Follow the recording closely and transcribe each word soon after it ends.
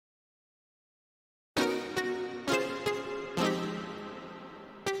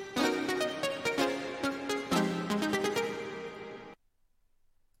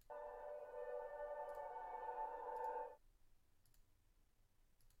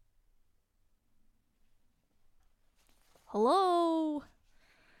Hello.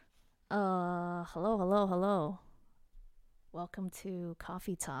 Hello. Welcome to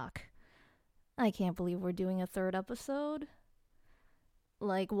Coffee Talk. I can't believe we're doing a third episode.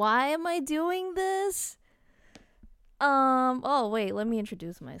 Like, why am I doing this? Oh wait, let me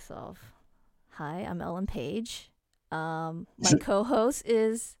introduce myself. Hi, I'm Ellen Page. My co-host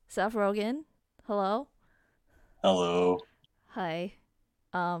is Seth Rogen. Hello. Hello. Hi.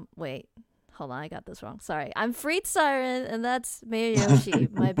 Wait. Hold on, I got this wrong. Sorry. I'm Freed Siren, and that's Mayoshi.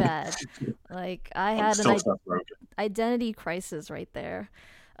 My bad. Like, I I'm had an still Seth Rogen. identity crisis right there.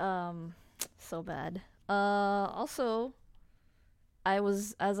 So bad. Also,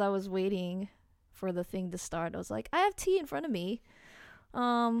 as I was waiting for the thing to start, I was like, I have tea in front of me.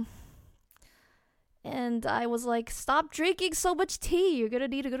 Um, and I was like, stop drinking so much tea. You're gonna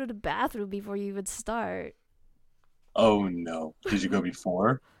need to go to the bathroom before you even start. Oh no. Did you go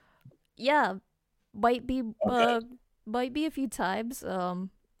before? Yeah, might be Okay. might be a few times.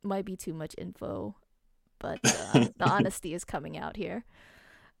 Might be too much info, but the honesty is coming out here.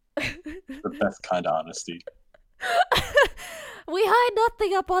 The best kind of honesty. We hide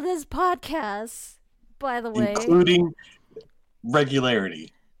nothing up on this podcast, by the way. Including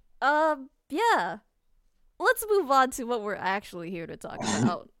regularity. Yeah. Let's move on to what we're actually here to talk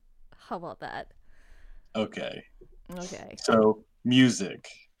about. How about that? Okay. Okay. So, music.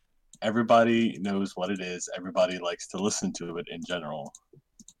 Everybody knows what it is. Everybody likes to listen to it in general.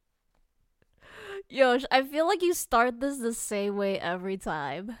 Yo, I feel like you start this the same way every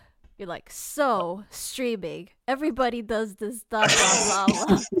time. You're like, so, streaming. Everybody does this, blah, blah,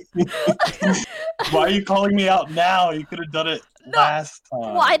 blah, blah. Why are you calling me out now? You could have done it No, last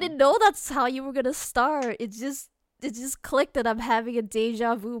well, I time. didn't know that's how you were gonna start. It just clicked that I'm having a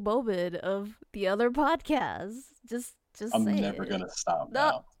deja vu moment of the other podcast. Just I'm say never it. gonna stop No,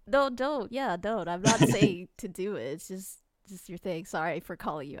 now. no, don't. Yeah, don't. I'm not saying to do it. It's just your thing. Sorry for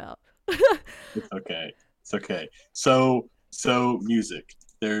calling you out. It's okay. It's okay. So music.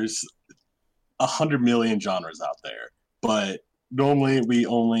 There's 100 million genres out there, but normally we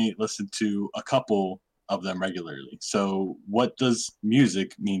only listen to a couple of them regularly. So, what does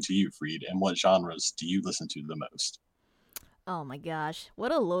music mean to you, Freed, and what genres do you listen to the most? Oh my gosh,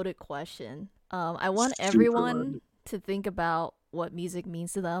 what a loaded question. I want Super everyone loaded. to think about what music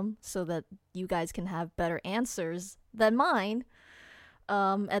means to them so that you guys can have better answers than mine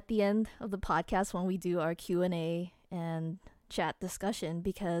at the end of the podcast when we do our Q&A and chat discussion,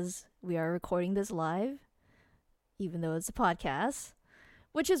 because we are recording this live even though it's a podcast,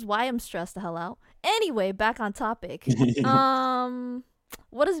 which is why I'm stressed the hell out. Anyway, back on topic. Um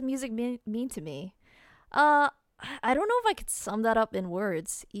what does music mean to me? Uh I don't know if I could sum that up in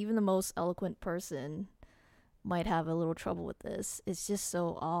words. Even the most eloquent person might have a little trouble with this. It's just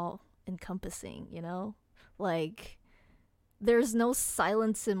so all encompassing, you know? Like, there's no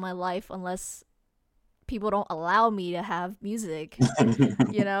silence in my life unless people don't allow me to have music,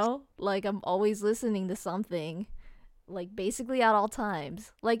 you know? Like, I'm always listening to something, like, basically at all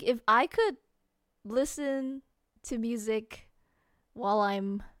times. Like, if I could listen to music while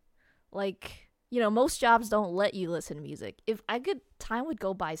I'm, like, most jobs don't let you listen to music. If I could, time would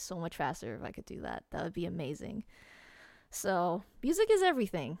go by so much faster if I could do that. That would be amazing. So, music is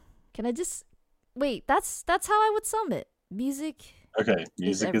everything. Can I just wait? That's how I would sum it. Music Okay, is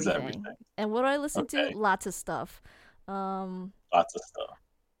music is everything. everything. And what do I listen to? Okay, Lots of stuff. Um, lots of stuff.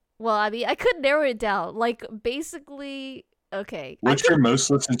 well, I mean, I could narrow it down. Like, basically, okay, I What's could your most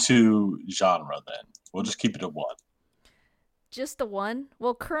listened to genre then? We'll just keep it at one. just the one.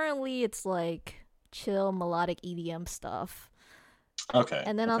 Well, currently it's like chill melodic EDM stuff. Okay,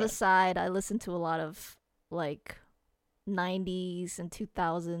 And then on okay. the side, I listen to a lot of like 90s and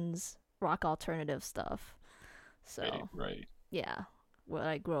 2000s rock alternative stuff. Right, So, right. yeah, what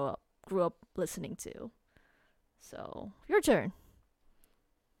I grew up listening to. So, your turn.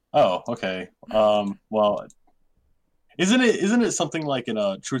 Oh, okay. Well, isn't it something like in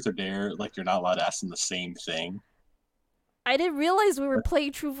a truth or dare, like you're not allowed to ask them the same thing? I didn't realize we were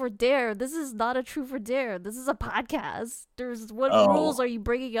playing Truth or Dare. This is not a Truth or Dare. This is a podcast. There's what rules Oh, are you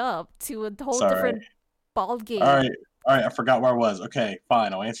bringing up to a whole sorry. different ball All game? right, all right. I forgot where I was. Okay,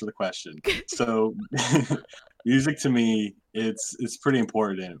 fine. I'll answer the question. So, music to me, it's pretty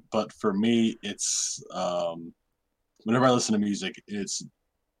important. But for me, it's whenever I listen to music, it's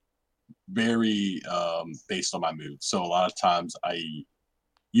very based on my mood. So a lot of times I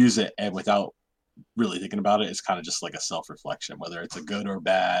use it and without really thinking about it, it's kind of just like a self reflection, whether it's a good or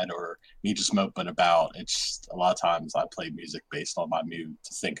bad or me just moping about. It's just, a lot of times I play music based on my mood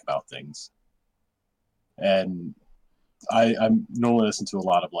to think about things. And I normally listen to a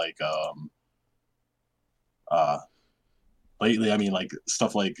lot of like uh lately, I mean, like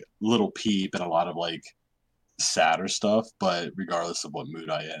stuff like Little Peep and a lot of like sadder stuff. But regardless of what mood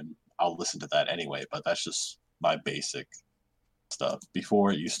I am, I'll listen to that anyway. But that's just my basic stuff.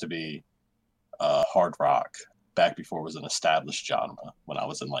 Before it used to be hard rock, back before it was an established genre when I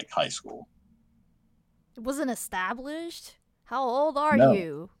was in like high school. It wasn't established? How old are No,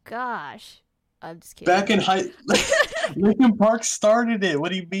 you? Gosh. I'm just back kidding. in high, Linkin Park started it.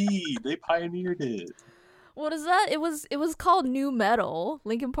 What do you mean? They pioneered it. What is that? It was called new metal.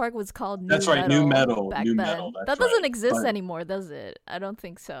 Linkin Park was called That's new right, new metal metal, back new metal. then. That's That right. doesn't exist But anymore, does it? I don't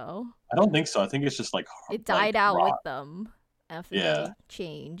think so. I don't think so. I think it's just It like died out with rock. them after Yeah, they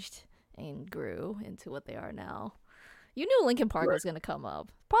changed and grew into what they are now. You knew Linkin Park right. was going to come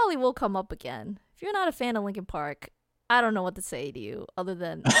up. Probably will come up again. If you're not a fan of Linkin Park, I don't know what to say to you other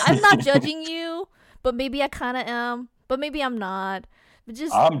than I'm not judging you, but maybe I kind of am, but maybe I'm not. But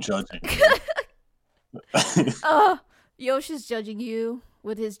just I'm judging you. uh Yosh is judging you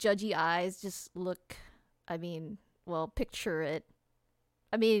with his judgy eyes. Just look, I mean, well, picture it.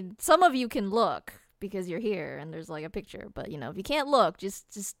 I mean, some of you can look because you're here and there's like a picture, but you know, if you can't look, just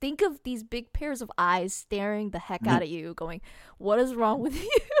think of these big pairs of eyes staring the heck out at you, going, "What is wrong with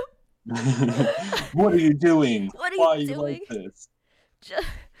you? What are you doing? What are Why you are you like doing?" this?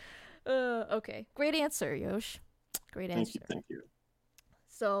 Okay, great answer, Yosh. Great Thank you, answer. thank you.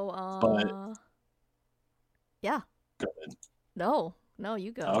 So, But yeah, go ahead. no, no,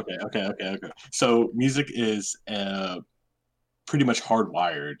 you go. Okay. So music is pretty much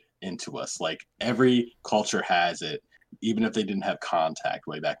hardwired into us. Like every culture has it, even if they didn't have contact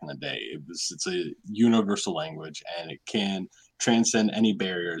way back in the day. It's a universal language, and it can transcend any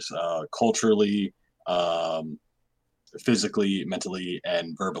barriers, culturally, um, physically, mentally,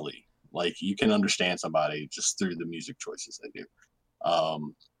 and verbally. Like you can understand somebody just through the music choices they do.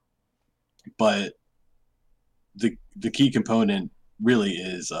 Um, but the key component really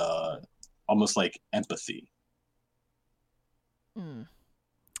is almost like empathy. Mm,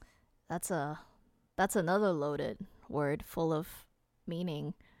 that's a that's another loaded word full of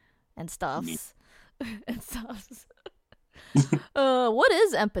meaning and Me. stuffs and stuffs. What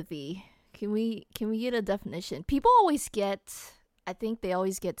is empathy? Can we get a definition? People always get, I think they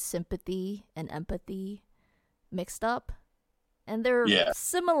always get sympathy and empathy mixed up, and they're Yeah,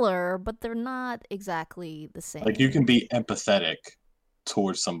 similar, but they're not exactly the like you can same. be empathetic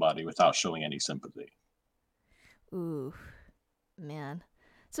towards somebody without showing any sympathy. Ooh, man.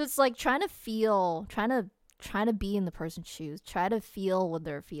 So it's like trying to be in the person's shoes, try to feel what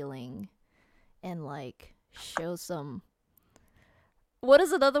they're feeling, and like show some. What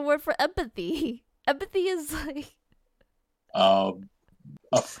is another word for empathy? Empathy is like Um,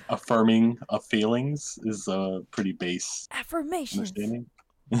 Affirming of feelings is a pretty base affirmations. understanding.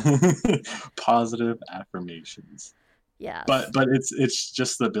 Positive affirmations, Yes. but it's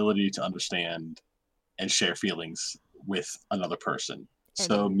just the ability to understand and share feelings with another person.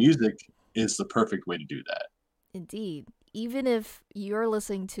 So And music is the perfect way to do that. indeed, even if you're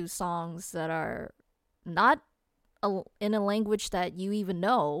listening to songs that are not in a language that you even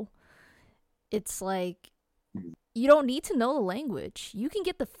know, it's like Mhm. you don't need to know the language. You can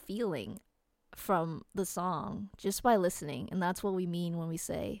get the feeling from the song just by listening. And that's what we mean when we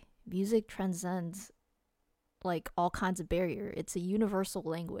say music transcends like all kinds of barrier. It's a universal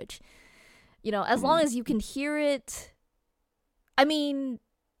language. You know, as long Mhm. as you can hear it, I mean,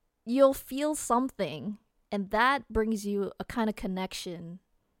 you'll feel something and that brings you a kind of connection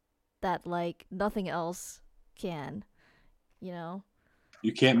that like nothing else can, you know?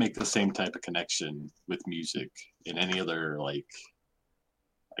 You can't make the same type of connection with music in any other, like,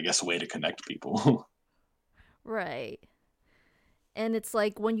 I guess, way to connect people. Right. And it's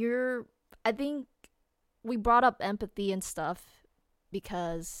like when you're, I think we brought up empathy and stuff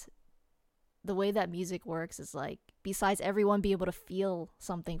because the way that music works is like besides everyone be able to feel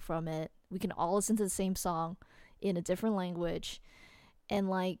something from it, we can all listen to the same song in a different language, and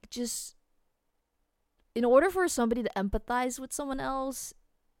like just in order for somebody to empathize with someone else,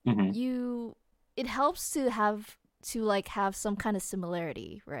 Hmm. you it helps to like have some kind of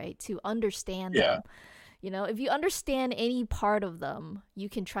similarity, right? To understand Yeah. them. You know, if you understand any part of them, you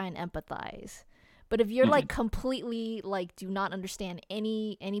can try and empathize. But if you're Hmm. like completely like do not understand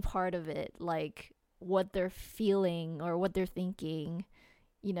any part of it, like what they're feeling or what they're thinking,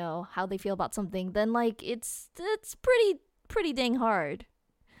 you know, how they feel about something, then like it's pretty dang hard.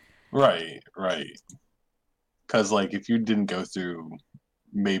 Right, right. Because, like, if you didn't go through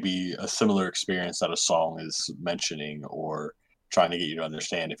maybe a similar experience that a song is mentioning or trying to get you to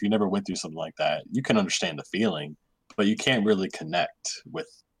understand, if you never went through something like that, you can understand the feeling, but you can't really connect with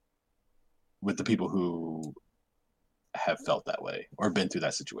the people who have felt that way or been through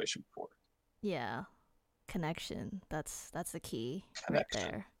that situation before. Yeah. Connection. That's the key right Connection.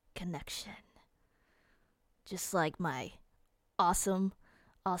 there. Connection. Just like my awesome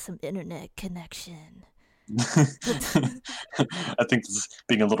internet connection. I think this is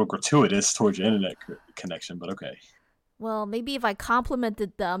being a little gratuitous towards your internet connection, but okay. Well, maybe if I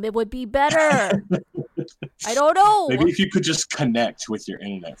complimented them, it would be better. I don't know. Maybe if you could just connect with your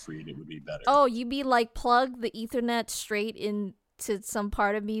internet feed, it would be better. Oh, you mean like plug the Ethernet straight into some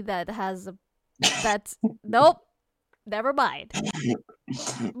part of me that has a... That's... Nope. Never mind.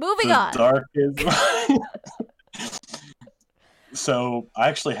 Moving on. So I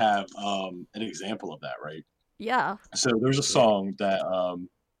actually have an example of that, right? Yeah. So there's a song that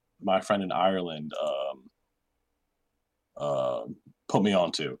my friend in Ireland put me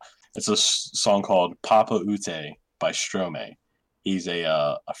onto. It's a song called Papa Ute by Stromae. He's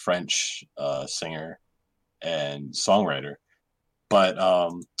a French singer and songwriter. But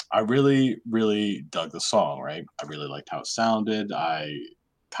I really, really dug the song, right? I really liked how it sounded. I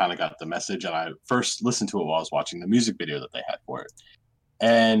kind of got the message, and I first listened to it while I was watching the music video that they had for it.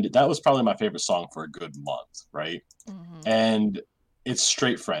 And that was probably my favorite song for a good month, right? Mm-hmm. And it's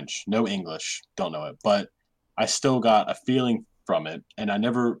straight French, no English, don't know it. But I still got a feeling from it, and I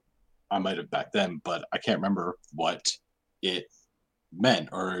might have back then, but I can't remember what it meant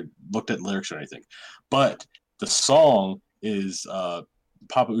or looked at lyrics or anything. But the song is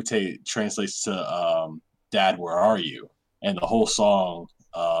Papa Ute translates to Dad, Where Are You? And the whole song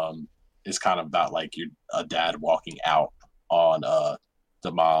is kind of about like a dad walking out on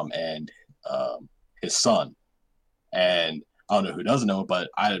the mom and his son. And I don't know who doesn't know, but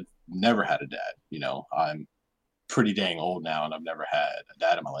I've never had a dad. You know, I'm pretty dang old now, and I've never had a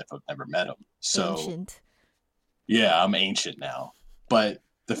dad in my life. I've never met him. So ancient. Yeah, I'm ancient now. But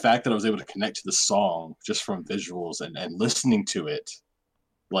the fact that I was able to connect to the song just from visuals and listening to it,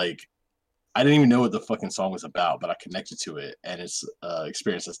 like, I didn't even know what the fucking song was about, but I connected to it, and it's an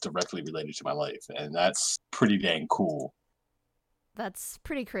experience that's directly related to my life, and that's pretty dang cool. That's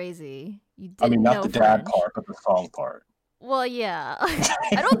pretty crazy. You didn't I mean, not know the dad French. part, but the song part. Well, yeah.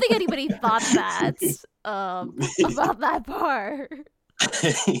 I don't think anybody thought that about that part.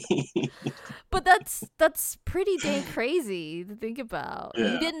 But that's pretty dang crazy to think about.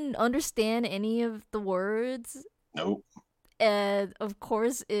 Yeah. You didn't understand any of the words, Nope. and of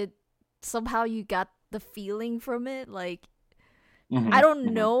course it somehow you got the feeling from it. Like, Mhm, I don't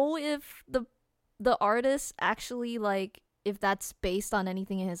mhm. know if the artist actually, like, if that's based on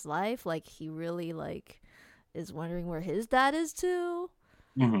anything in his life, like he really like is wondering where his dad is too.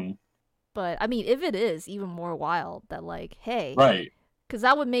 Mhm. But I mean, if it is, even more wild that, like, hey, Right. because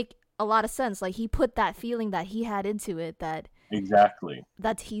that would make a lot of sense. Like, he put that feeling that he had into it, that Exactly.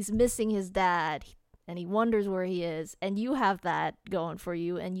 he's missing his dad and he wonders where he is, and you have that going for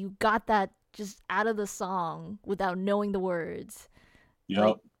you, and you got that just out of the song without knowing the words. Yep.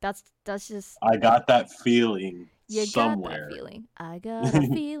 Like, that's just... I got that feeling You somewhere got that feeling. I got a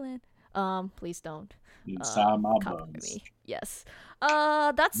feeling. Please don't inside my copyright bones. me. Yes.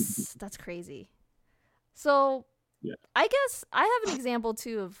 That's crazy. So Yeah. I guess I have an example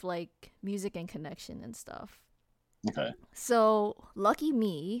too of like music and connection and stuff. Okay. So lucky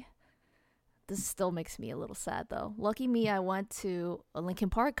me. This still makes me a little sad though. Lucky me, I went to a Linkin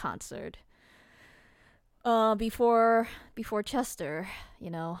Park concert. Before Chester,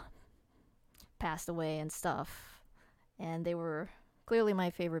 passed away and stuff. And they were clearly my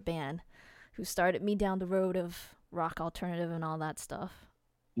favorite band, who started me down the road of rock alternative and all that stuff.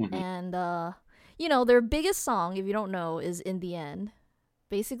 Mhm. And their biggest song, if you don't know, is In the End.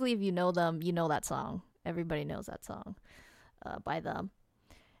 Basically, if you know them, you know that song. Everybody knows that song by them.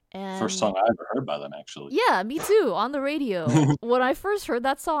 And First song I ever heard by them, actually. yeah, me too, on the radio. When I first heard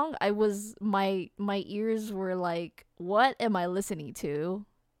that song, my ears were like, what am I listening to?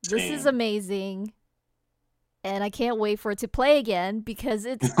 This is Same. amazing. And I can't wait for it to play again because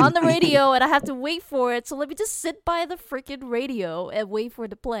it's on the radio and I have to wait for it. So let me just sit by the freaking radio and wait for it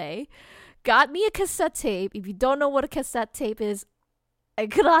to play. Got me a cassette tape. If you don't know what a cassette tape is, I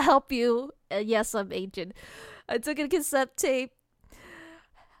cannot help you. Yes, I'm ancient. I took a cassette tape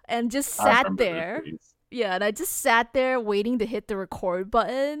and just I sat remember those there. days. Yeah, and I just sat there waiting to hit the record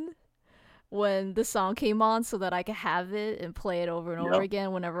button when the song came on so that I could have it and play it over and over Yep.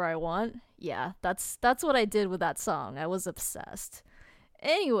 again whenever I want. Yeah, that's what I did with that song. I was obsessed.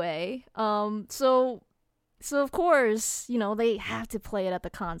 Anyway, so of course, they have to play it at the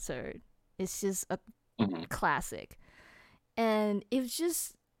concert. It's just a Mhm. classic. And it was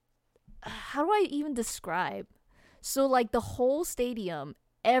just, how do I even describe? So like the whole stadium,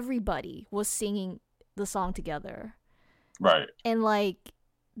 everybody was singing the song together. Right. And like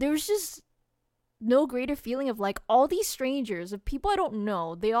there was just no greater feeling of like all these strangers of people I don't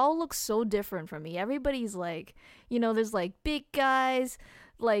know. They all look so different from me. Everybody's like, there's like big guys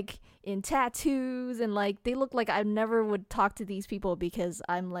like in tattoos, and like they look like I never would talk to these people because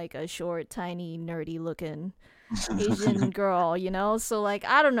I'm like a short, tiny, nerdy looking Asian girl, So like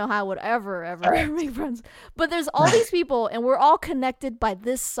I don't know how I would ever make friends. But there's all these people and we're all connected by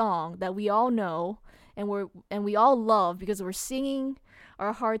this song that we all know and we all love because we're singing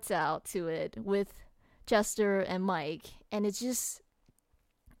our hearts out to it with Chester and Mike, and it's just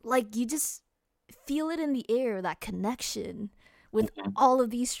like you just feel it in the air, that connection with all of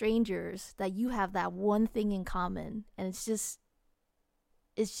these strangers, that you have that one thing in common, and it's just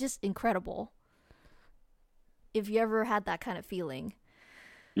incredible. If you ever had that kind of feeling.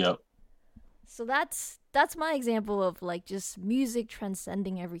 Yep. So that's my example of like just music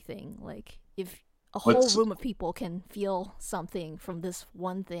transcending everything. Like if a whole room of people can feel something from this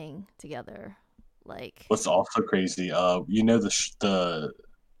one thing together, like what's also crazy,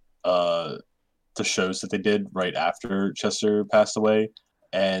 the shows that they did right after Chester passed away,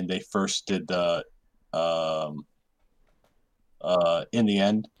 and they first did the In the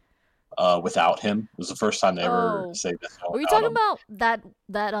End without him. It was the first time they ever sang that song. Were you talking about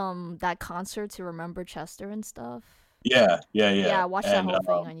that concert to remember Chester and stuff? Yeah. Yeah, I watched that whole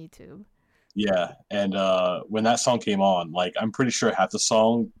thing on YouTube. Yeah, and when that song came on, like I'm pretty sure half the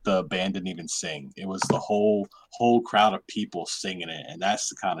song the band didn't even sing. It was the whole crowd of people singing it, and that's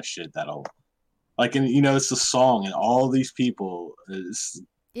the kind of shit that'll like, and it's the song, and all these people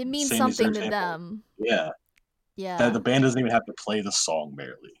it means something to them. Yeah, that the band doesn't even have to play the song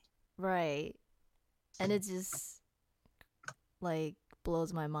barely. Right, and it just like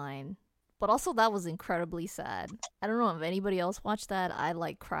blows my mind. But also that was incredibly sad. I don't know if anybody else watched that. I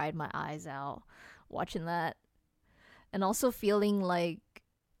like cried my eyes out watching that. And also feeling like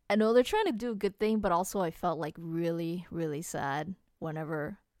I know they're trying to do a good thing, but also I felt like really, really sad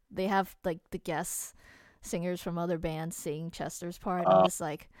whenever they have like the guest singers from other bands sing Chester's part. I'm just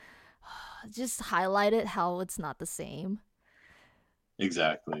like, just highlighted how it's not the same.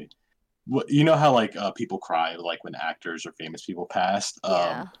 Exactly. Well, you know how like people cry like when actors or famous people passed?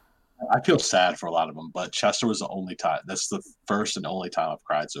 Yeah. I feel sad for a lot of them, but Chester was the only time. That's the first and only time I've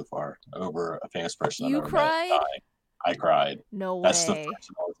cried so far over a famous person. You cried? I cried. No way. That's the first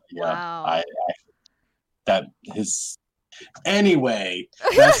and only time. Yeah. Wow. Anyway,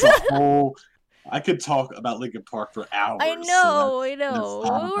 that's the whole. I could talk about Linkin Park for hours. I know.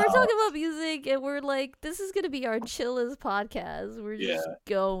 We're talking about music, and we're like, this is gonna be our chillest podcast. We're just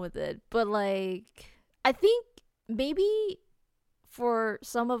going with it. But like, I think maybe for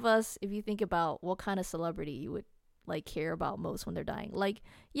some of us, if you think about what kind of celebrity you would like care about most when they're dying, like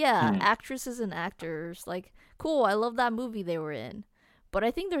actresses and actors, like cool, I love that movie they were in, but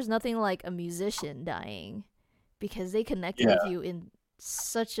I think there's nothing like a musician dying because they connected with you in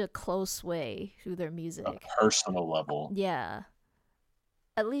such a close way through their music, a personal level. Yeah,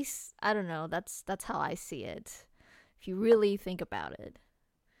 at least I don't know, that's how I see it if you really think about it,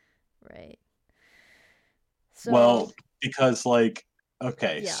 right? So, well, because like,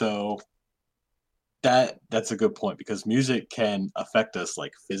 okay, so that's a good point, because music can affect us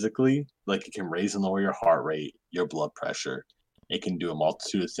like physically, like it can raise and lower your heart rate, your blood pressure. It can do a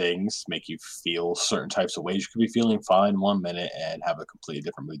multitude of things, make you feel certain types of ways. You could be feeling fine 1 minute and have a completely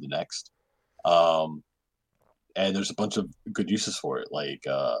different mood the next. And there's a bunch of good uses for it, like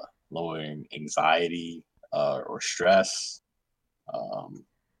lowering anxiety or stress.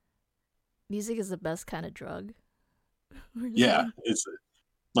 Music is the best kind of drug. Yeah, it's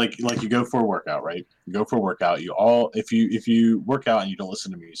like you go for a workout, right? You go for a workout. If you work out and you don't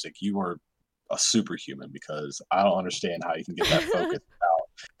listen to music, you are a superhuman, because I don't understand how you can get that focus without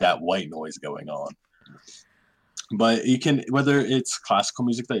that white noise going on. But you can, whether it's classical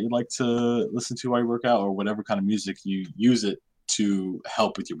music that you like to listen to while you work out, or whatever kind of music, you use it to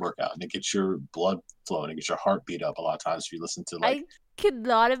help with your workout, and it gets your blood flowing, it gets your heart beat up a lot of times if you listen to like. I could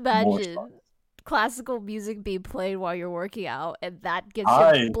not imagine classical music being played while you're working out, and that gets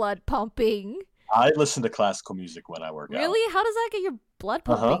your blood pumping. I listen to classical music when I work out. Really? How does that get your blood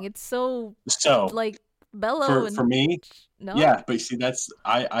pumping? It's so like mellow for me. No? Yeah, but you see, that's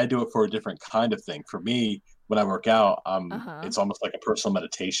I do it for a different kind of thing. For me, when I work out, it's almost like a personal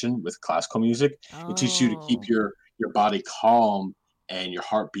meditation with classical music. It teaches you to keep your body calm and your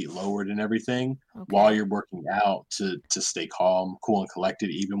heartbeat lowered and everything while you're working out, to stay calm, cool, and collected,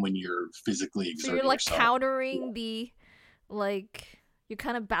 even when you're physically exerting yourself. So you're like countering the, like, you're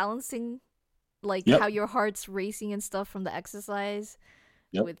kind of balancing like how your heart's racing and stuff from the exercise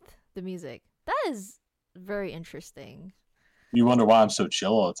with the music. That is very interesting. You wonder why I'm so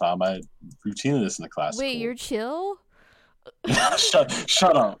chill all the time. I routinely listen to classical. Wait, you're chill?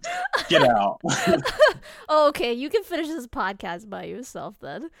 Shut up. Get out. Oh, okay, you can finish this podcast by yourself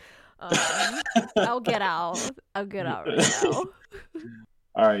then. I'll get out. I'll get out right now.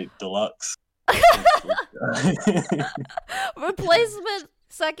 All right, Deluxe. Replacement,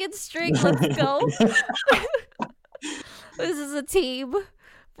 second string, let's go. This is a team.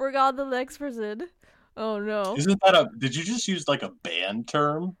 Bring on the next person. Oh no. Isn't that did you just use like a band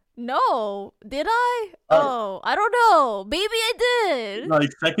term? No, did I? Oh, I don't know. Maybe I did. Like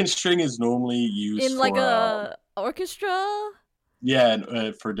second string is normally used in like a orchestra. Yeah,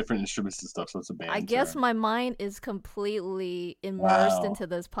 and for different instruments and stuff. So it's a band. I guess term. my mind is completely immersed into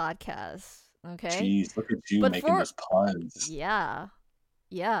this podcast. Okay. Jeez, look at you making those puns. Yeah.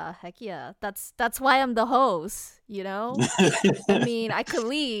 Yeah, heck yeah. That's why I'm the host, you know? I mean, I could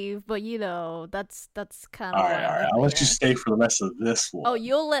leave, but you know, that's kind of all right. I'll let you stay for the rest of this one. Oh,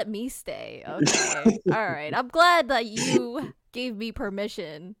 you'll let me stay. Okay. All right. I'm glad that you gave me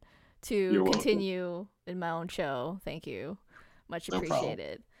permission to continue in my own show. Thank you. Much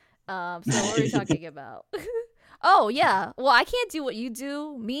appreciated. So what are we talking about? Oh, yeah. Well, I can't do what you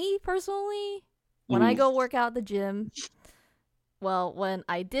do. Me, personally, when I go work out at the gym, well, when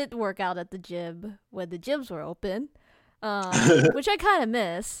I did work out at the gym, when the gyms were open, which I kind of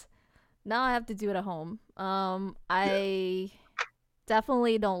miss. Now I have to do it at home. I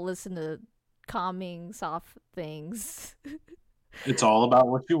definitely don't listen to calming, soft things. It's all about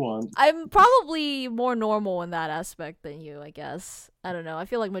what you want. I'm probably more normal in that aspect than you, I guess. I don't know. I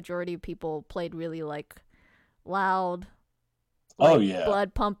feel like majority of people played really like loud, like,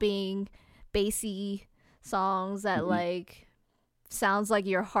 blood pumping, bassy songs that like sounds like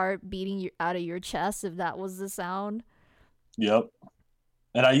your heart beating out of your chest, if that was the sound. Yep.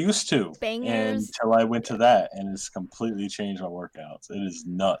 And I used to. Bangers. Until I went to that, and it's completely changed my workouts. It is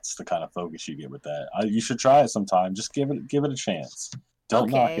nuts the kind of focus you get with that. You should try it sometime. Just give it a chance.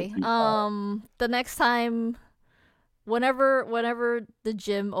 Don't knock it. The next time, whenever the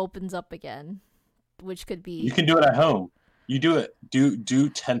gym opens up again, which could be, you can do it at home. You do it. Do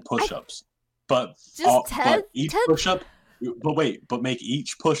 10 push-ups, but just 10. But each push-up. But make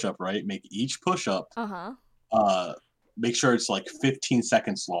each push-up right. Make each push-up. Make sure it's like 15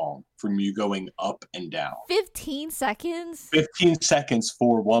 seconds long from you going up and down. 15 seconds? 15 seconds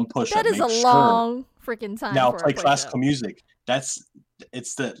for one push-up. That is a long freaking time. Now play classical music.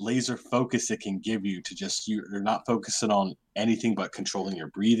 It's the laser focus it can give you to just, you're not focusing on anything but controlling your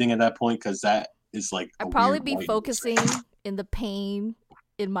breathing at that point, because that is like I'd probably be focusing in the pain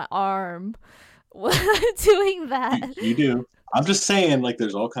in my arm doing that. You do. I'm just saying, like,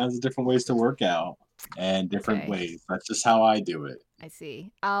 there's all kinds of different ways to work out and different ways. That's just how I do it. I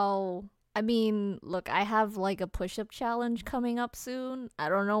see. I mean, look, I have like a push-up challenge coming up soon. I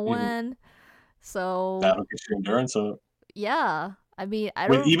don't know when. So that'll get your endurance up. Yeah. I mean,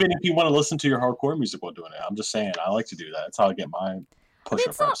 even if you want to listen to your hardcore music while doing it, I'm just saying, I like to do that. That's how I get my push-up.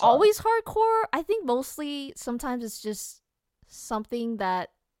 It's not always hardcore. I think mostly sometimes it's just something that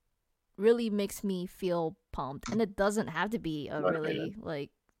really makes me feel pumped, and it doesn't have to be a really like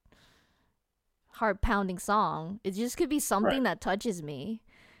heart-pounding song. It just could be something that touches me,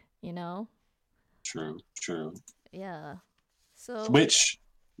 you know. True. Yeah. So which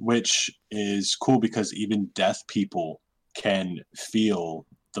is cool, because even deaf people can feel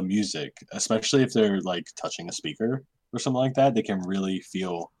the music, especially if they're like touching a speaker or something like that. They can really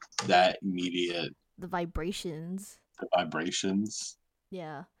feel that immediate vibrations.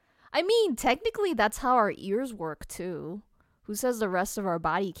 Yeah. I mean, technically, that's how our ears work, too. Who says the rest of our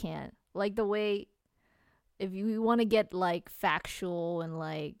body can't? Like, the way, if you want to get, like, factual and,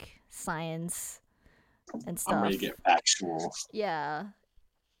 like, science and stuff. I'm ready to get factual. Yeah.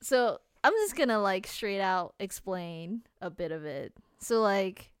 So, I'm just gonna, like, straight out explain a bit of it. So,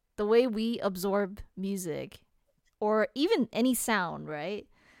 like, the way we absorb music, or even any sound, right,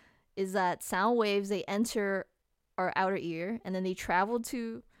 is that sound waves, they enter our outer ear, and then they travel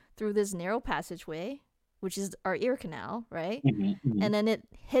through this narrow passageway, which is our ear canal, right? And then it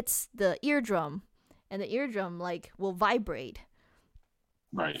hits the eardrum, and the eardrum like will vibrate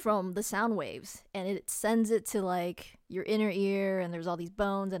from the sound waves, and it sends it to like your inner ear, and there's all these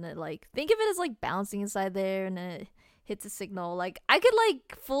bones, and it like, think of it as like bouncing inside there, and then it hits a signal. Like, I could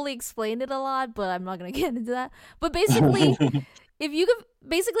like fully explain it a lot, but I'm not gonna get into that. But basically if you could,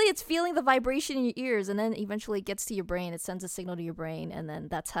 basically it's feeling the vibration in your ears, and then eventually it gets to your brain. It sends a signal to your brain, and then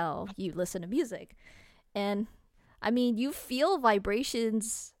that's how you listen to music. And I mean, you feel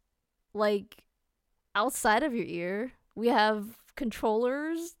vibrations like outside of your ear. We have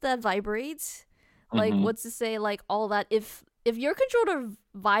controllers that vibrate, like what's to say, like all that. If if your controller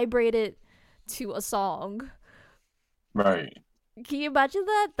vibrated to a song, Right. can you imagine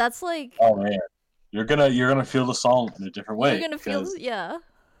that? That's like Oh man, you're gonna feel the song in a different you're way gonna feel because yeah,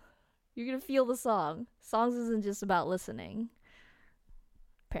 you're gonna feel the song. Songs isn't just about listening,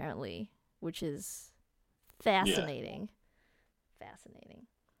 apparently, which is yeah. fascinating. Fascinating.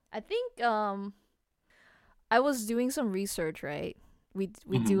 I think I was doing some research, right? We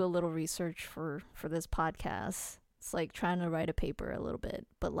Hmm. do a little research for this podcast. It's like trying to write a paper a little bit,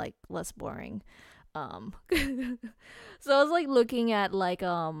 but like less boring. So I was like looking at like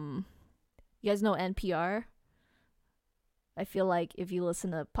you guys know NPR? I feel like if you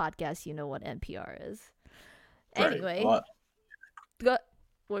listen to podcasts, you know what NPR is. Right. Anyway, Well, go,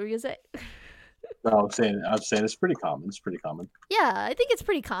 what were you gonna say? no, I'm saying it's pretty common. It's pretty common. Yeah, I think it's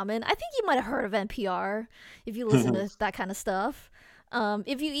pretty common. I think you might have heard of NPR if you listen to that kind of stuff.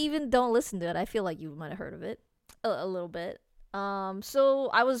 If you even don't listen to it, I feel like you might have heard of it a little bit. So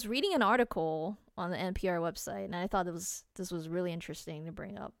I was reading an article on the NPR website, and I thought this was really interesting to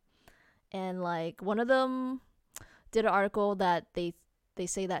bring up. And like one of them did an article that they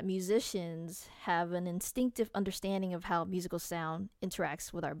say that musicians have an instinctive understanding of how musical sound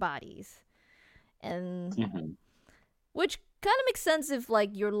interacts with our bodies, and Hmm. which kind of makes sense if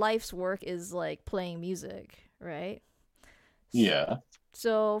like your life's work is like playing music, right? Yeah.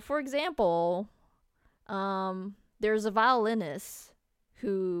 So, for example, there's a violinist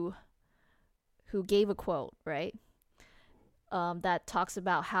who gave a quote, right? That talks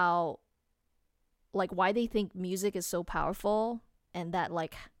about how like why they think music is so powerful and that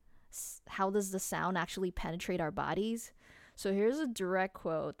like how does the sound actually penetrate our bodies. So here's a direct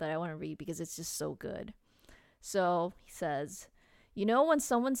quote that I want to read because it's just so good. So he says, "You know, when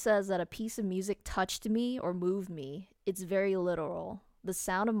someone says that a piece of music touched me or moved me, it's very literal. The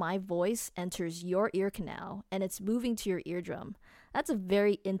sound of my voice enters your ear canal and it's moving to your eardrum. That's a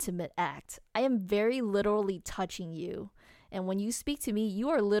very intimate act. I am very literally touching you. And when you speak to me, you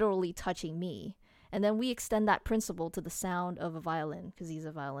are literally touching me. And then we extend that principle to the sound of a violin because he's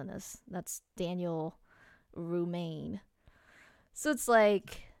a violinist. That's Daniel Rumain. So it's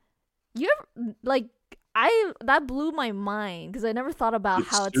like, you ever, like, I that blew my mind because I never thought about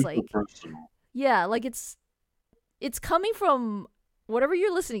how It's it's super like, personal. yeah, like it's coming from whatever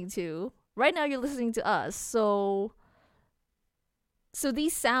you're listening to. Right now, you're listening to us, so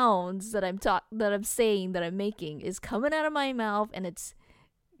these sounds that I'm saying that I'm making is coming out of my mouth and it's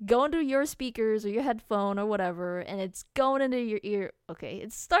going to your speakers or your headphone or whatever, and it's going into your ear. Okay,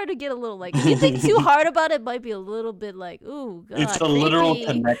 it's starting to get a little like if you think too hard about it, it might be a little bit like, ooh, It's god, a literal creepy.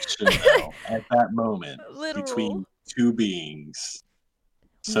 connection though at that moment Literal. between two beings.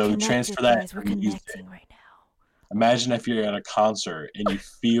 We So connected, transfer that guys. We're into music. connecting right now. Imagine if you're at a concert and you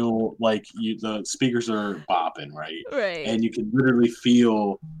feel like the speakers are bopping, right? Right. And you can literally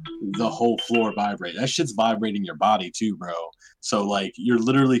feel the whole floor vibrate. That shit's vibrating your body too, bro. So like you're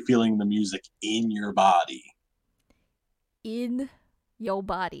literally feeling the music in your body. In your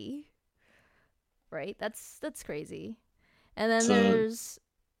body. Right? That's crazy. And then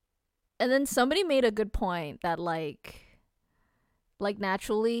So somebody made a good point that like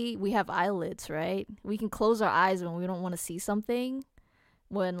naturally we have eyelids, right? We can close our eyes when we don't want to see something.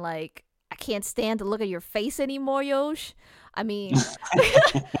 When like I can't stand to look at your face anymore, Yosh. I mean,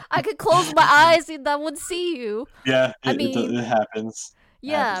 I could close my eyes and I would see you. yeah, I mean, it happens. It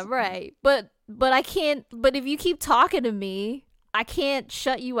yeah, happens. right. But I can't. But if you keep talking to me, I can't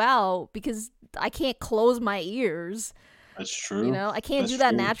shut you out because I can't close my ears. That's You true. know, I can't That's do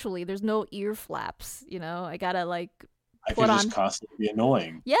that true. naturally. There's no ear flaps. You know, I gotta like I put could just on. constantly be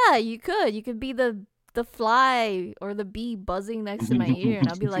annoying. Yeah, you could. You could be the fly or the bee buzzing next to my ear, and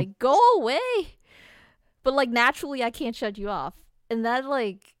I'll be like, "Go away!" But like naturally, I can't shut you off, and that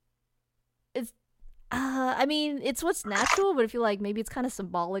like it's. I mean, it's what's natural, but I feel like maybe it's kind of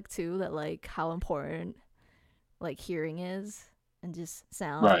symbolic too that like how important like hearing is and just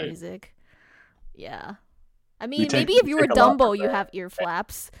sound and Right. music. Yeah. I We mean, take maybe if we you were take a lot for Dumbo, you have ear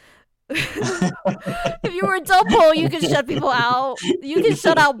flaps. If you were Dumbo, you can shut people out. You can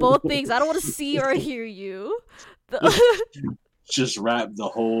shut out both things. I don't want to see or hear you. just wrap the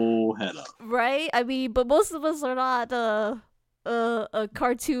whole head up. Right? I mean, but most of us are not a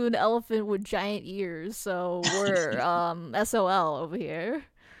cartoon elephant with giant ears, so we're SOL over here.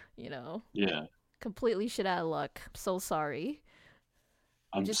 You know, Yeah. completely shit out of luck. I'm so sorry.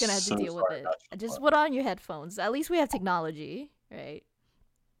 You're I'm just gonna have to so deal with sorry it. about your Just luck. put on your headphones. At least we have technology, right?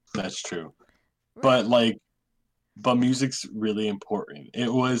 That's true. But Right. like, but music's really important.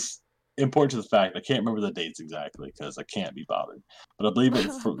 It was important to the fact I can't remember the dates exactly because I can't be bothered. But I believe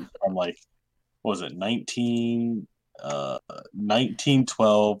it from like what was it 19?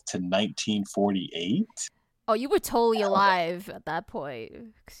 1912 to 1948. Oh, you were totally alive at that point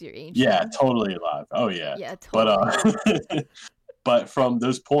because you're ancient. Yeah, totally alive. Oh yeah. Yeah, totally. But but from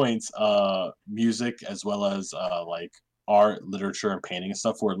those points, music as well as like art, literature, and painting and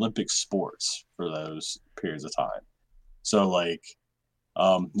stuff were Olympic sports for those periods of time. So like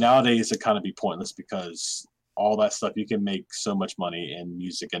nowadays it kind of be pointless because all that stuff you can make so much money and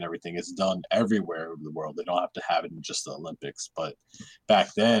music and everything is done everywhere over the world. They don't have to have it in just the Olympics. But back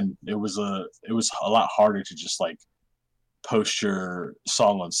then it was a lot harder to just like post your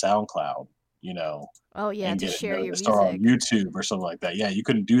song on SoundCloud, you know, Oh yeah, and to get it share your noticed, or on music. YouTube or something like that. Yeah, you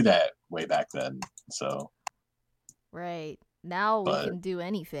couldn't do that way back then. So, Right. Now we but can do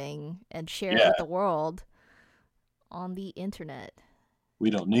anything and share it yeah, with the world on the internet. we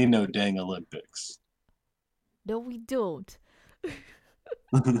don't need no dang Olympics. No, we don't.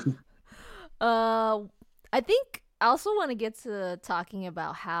 Uh, I think I also want to get to talking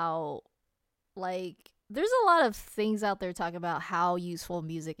about how, like, there's a lot of things out there talking about how useful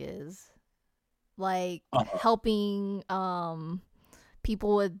music is, like Uh-huh. helping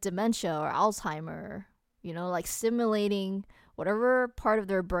people with dementia or Alzheimer. You know, like stimulating whatever part of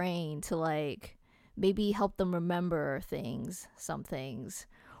their brain to like maybe help them remember things, some things,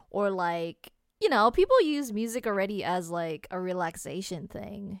 or like people use music already as like a relaxation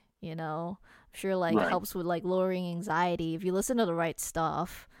thing. I'm sure like Right. helps with like lowering anxiety if you listen to the right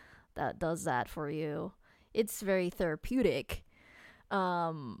stuff that does that for you. It's very therapeutic.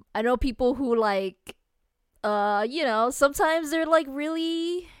 I know people who like sometimes they're like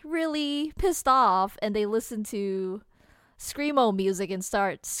really really pissed off and they listen to screamo music and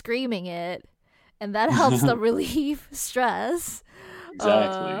start screaming it, and that helps them relieve stress. uh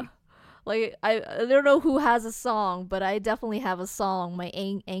Exactly. like I don't know who has a song, but I definitely have a song, my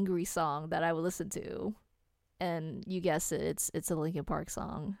angry song that I would listen to. And you guess it, it's a Linkin Park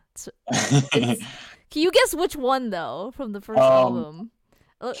song. It's Can you guess which one though from the first um, album?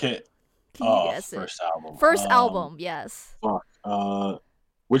 Uh, Kit. Can you guess it? First album. First album, yes. Fuck.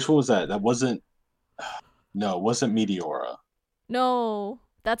 Which one was that? That wasn't. No, it wasn't Meteora. No,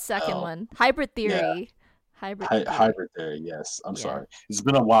 that's second No. one. Hybrid Yeah. Theory. Hybrid Theory. Hybrid Theory. Yes. I'm Yeah. sorry. It's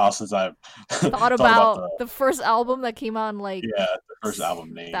been a while since I've Thought thought about about the first album that came out in like the first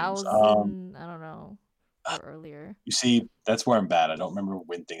album names. 2000, I don't know, or earlier. You see, that's where I'm bad. I don't remember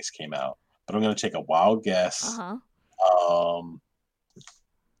when things came out, but I'm gonna take a wild Uh guess. huh. Um.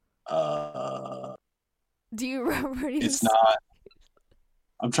 Uh. Do you remember any of It's this? not.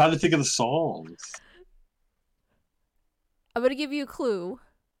 I'm trying to think of the songs. I'm gonna give you a clue.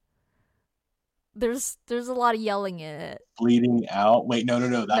 There's a lot of yelling in it. Bleeding Out. Wait, no, no,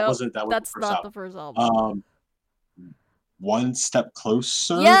 no. That No, wasn't. That was the that's first not the album. first album. One Step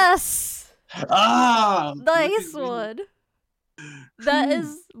Closer. Yes, Ah. nice one. That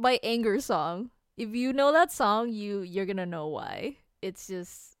is my anger song. If you know that song, you're gonna know why. It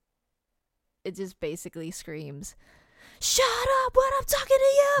just basically screams, "Shut up when I'm talking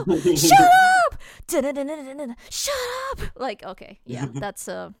to you! Shut up! Da-da-da-da-da-da. Shut up!" Like, okay, yeah, that's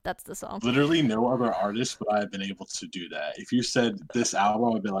the song. Literally no other artist would I have been able to do that. If you said this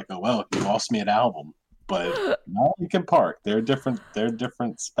album, I'd be like, oh well, you lost me an album. But not Linkin Park. They're different. They're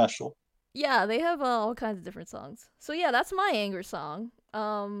different, special. Yeah, they have all kinds of different songs. So yeah, that's my anger song.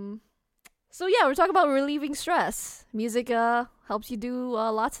 So yeah, we're talking about relieving stress. Music helps you do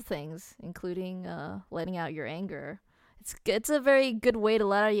lots of things, including letting out your anger. It's a very good way to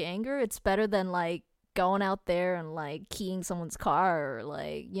let out your anger. It's better than like going out there and like keying someone's car or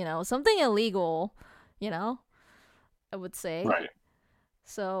like something illegal. You know, I would say. Right.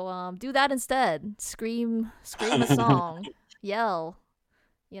 So do that instead. Scream a song, yell.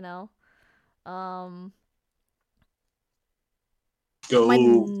 You know. Um, Go my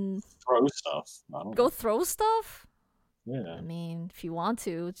throw stuff. I don't Go know. throw stuff. Yeah. I mean, if you want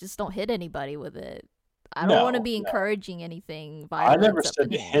to, just don't hit anybody with it. I don't want to No, be no. encouraging anything I violent. never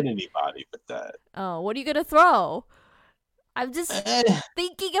said to hit anybody with that. Oh, what are you gonna throw? I'm just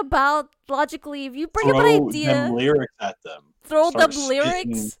thinking about logically. If you bring up an Throw idea, them lyrics at them. throw Start them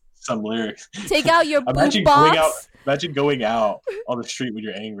spitting lyrics. some lyrics. Take out your Imagine going out. boombox. Imagine going out on the street when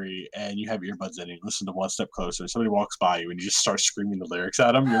you're angry and you have earbuds in and you listen to One Step Closer. Somebody walks by you and you just start screaming the lyrics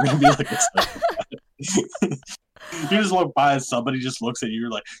at them. You're gonna be like, a psychopath. You just walk by and somebody just looks at you. You're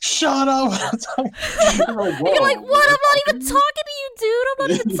like, "Shut up!" You're like, "Whoa, You're like, what? I'm not even talking talking to you, dude. I'm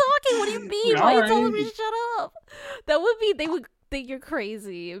not even talking. What do you mean? Why are you telling me to shut up? That would be. They would think you're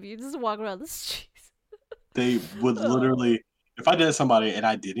crazy if you just walk around the streets. They would literally. If I did it to somebody and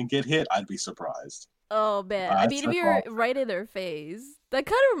I didn't get hit, I'd be surprised. Oh man, I That's mean, if the you're problem. right in their face, that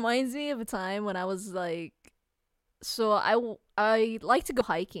kind of reminds me of a time when I was like So I like to go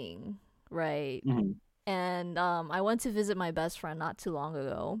hiking, right? Hmm. And I went to visit my best friend not too long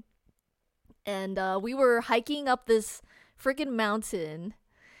ago, and we were hiking up this freaking mountain,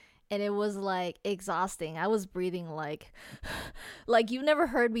 and it was like exhausting. I was breathing like like you've never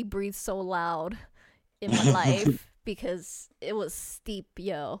heard me breathe so loud in my life because it was steep,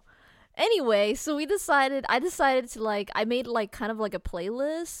 yo. Anyway, so I decided to like I made like kind of like a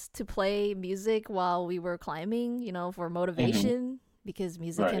playlist to play music while we were climbing, for Hmm. motivation because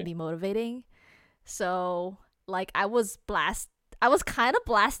music can Right. be motivating. So, like I was kind of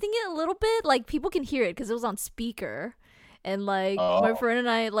blasting it a little bit, like people can hear it cuz it was on speaker. And like my Oh, friend and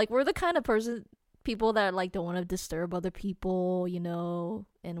I, like we're the kind of people that like don't want to disturb other people,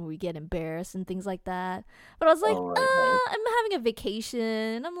 and we get embarrassed and things like that. But I was like, oh, right, right. I'm having a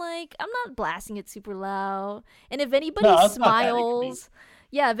vacation. I'm like, I'm not blasting it super loud. And if anybody No, it's not that inconvenient. smiles,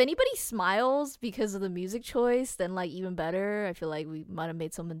 yeah, if anybody smiles because of the music choice, then like even better. I feel like we might have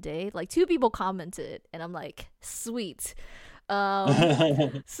made someone day. Like two people commented, and I'm like, sweet.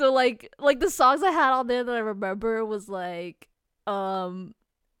 Um, so like the songs I had on there that I remember was like um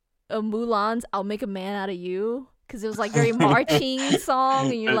Mulan's "I'll Make a Man Out of You" because it was like very marching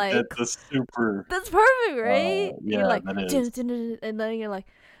song, and you're like, That's super. that's perfect, right? You're Yeah, like, that is. dun, dun, dun, and then you're like,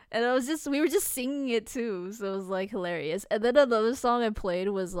 and we were just singing it too, so it was like hilarious. And then another song I played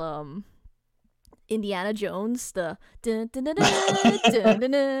was Indiana Jones, the dun, dun, dun, dun, dun, dun, dun,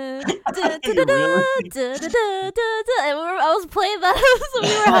 dun, dun, dun, dun, Really? dun, dun, dun, dun, and I was playing that so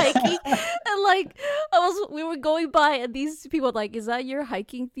we were hiking, and like we were going by, and these people were like, "Is that your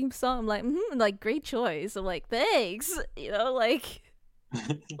hiking theme song?" I'm like, "Mm-hmm," like great choice. I'm like, "Thanks,"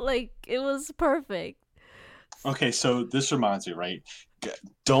 like it was perfect. Okay, so this reminds me, right? G-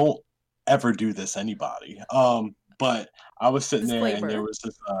 Don't ever do this, anybody. But I was sitting there and there Disclaimer. was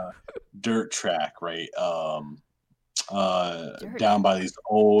this dirt track, right? Dirt. Down by these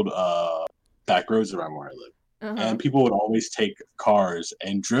old back roads around where I live. Uh huh. And people would always take cars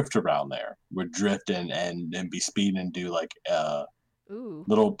and drift around there, would drift and be speeding and do like Ooh.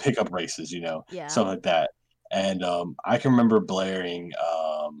 little pickup races, Yeah. stuff like that. And I can remember blaring,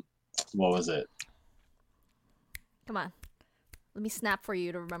 what was it? Come on. Let me snap for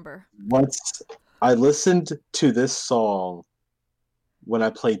you to remember. Once I listened to this song when I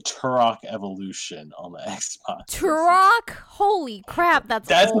played Turok Evolution on the Xbox. Turok. Holy crap, that's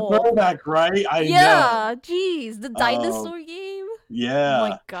That's a old. throwback, right? I know. Yeah, jeez, the Um, dinosaur game. Oh my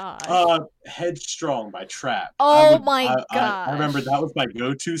yeah. gosh. Headstrong by Trap. Oh my I remember that gosh. was my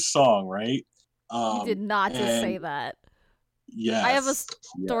go-to song, right? You did not just say And that. I have a yes,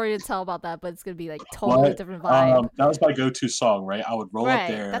 yeah. story to tell about that, but it's gonna be like totally What? different vibe. That was my go-to song, right? I would roll up Right,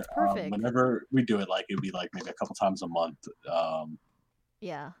 there that's perfect. whenever we do it. Like it'd be like maybe a couple times a month,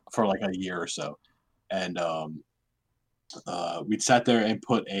 Yeah. for like a year or so, and we'd sat there and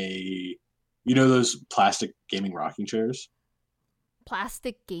put those plastic gaming rocking chairs.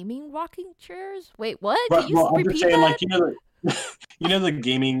 Plastic gaming rocking chairs? Wait, what? Can But you well, I'm just repeat saying, that? like the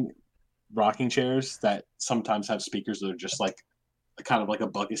gaming rocking chairs that sometimes have speakers that are just like kind of like a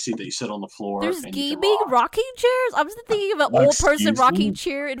bucket seat that you sit on the floor There's and you can gaming rock. rocking chairs? I'm just thinking of an old person Excuse rocking me?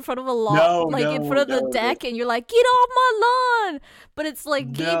 chair in front of No, like in front no, of the no, deck, and you're like, get off my lawn! But it's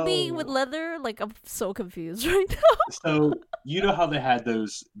like gaming with no. leather? Like, I'm so confused right now. So you know how they had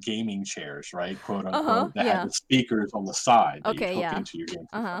those gaming chairs, right? Quote Uh huh, unquote, that had yeah. the speakers on the side that you'd Okay, hook yeah. into your game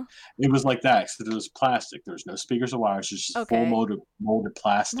Uh system. huh. It was like that, except it was plastic. There was no speakers or wires, just full Okay. molded I'm gonna have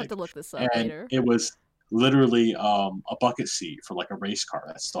plastic. to look this up And later. it was literally a bucket seat for like a race car.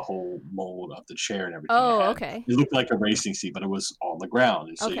 That's the whole mold of the chair and everything it Oh, had. okay. It looked like a racing seat, but it was on the ground,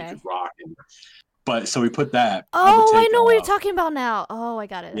 and so you could Okay. rock. And but so we put that. I would Oh, I take know what you're talking about now. Oh, I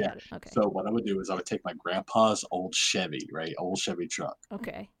got it. I yeah. got it. Okay. So what I would do is I would take my grandpa's old Chevy, right, old Chevy truck,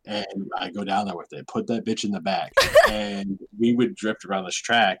 Okay. and I go down there with it, put that bitch in the back, and we would drift around this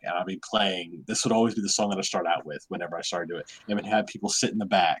track, and I'd be playing. This would always be the song that I start out with whenever I started doing it, and would have people sit in the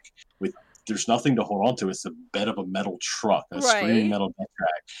back with. There's nothing to hold on to. It's the bed of a metal truck, a screaming Right. metal death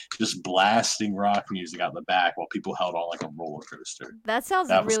track, just blasting rock music out in the back while people held on like a roller coaster. That sounds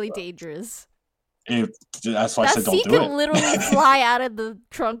That was really fun. dangerous. That's why I That said don't seat do could it. literally fly out of the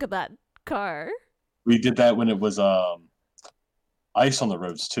trunk of that car. We did that when it was ice on the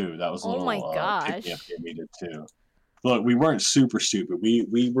roads too. That was a Oh my little pick me up gosh. game we did too. Look, we weren't super stupid. We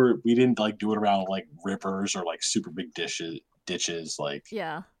didn't like do it around like rivers or like super big ditches. Like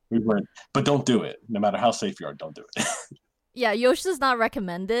Yeah. we weren't. But don't do it. No matter how safe you are, don't do it. Yeah, Yoshi's not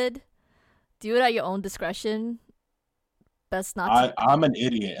recommended. Do it at your own discretion. Best not to. I'm an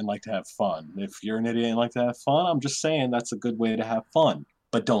idiot and like to have fun. If you're an idiot and like to have fun, I'm just saying that's a good way to have fun.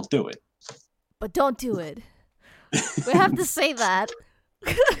 But don't do it. But don't do it. We have to say that.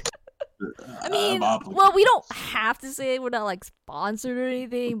 I mean, obligated. well, we don't have to say it. We're not like sponsored or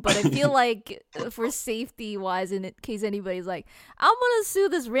anything, but I feel like for safety wise, in case anybody's like, I'm gonna sue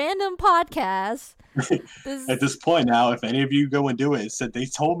this random podcast. At this point now, if any of you go and do it, said they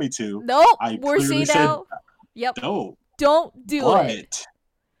told me to. Nope, I we're clearly saying said now. Yep, no. don't do But it.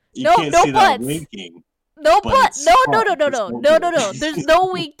 you No, can't no see that buts. winking. No, But but it's no. fun. Just don't No. do it. There's no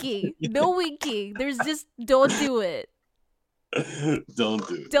winking. No winking. There's just don't do it. Don't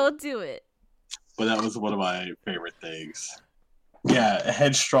do it. Don't do it. But that was one of my favorite things. Yeah,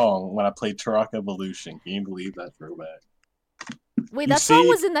 Headstrong when I played Turok Evolution. Can you believe that throwback? Wait, You that song see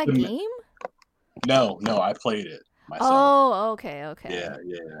was in that the- game? No, I played it myself. Oh, okay. Yeah.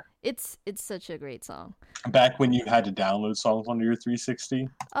 It's such a great song. Back when you had to download songs onto your 360,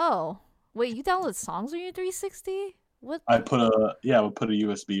 Oh, wait, you download songs on your 360? What? I would put a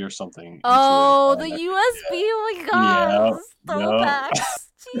USB or something. into Oh, it, the and USB! Oh my god, Yep, throwbacks.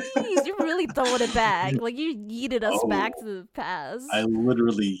 Jeez, you're really throwing it back. Like you yeeted us back to the past. I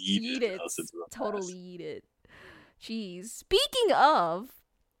literally Yeet yeeted it. us into the Totally past. yeet it. Jeez. Speaking of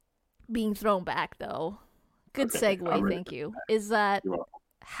being thrown back, though, good Okay, I'm segue. ready Thank for you. Is that You're welcome.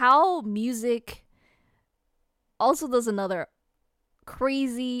 how music also does another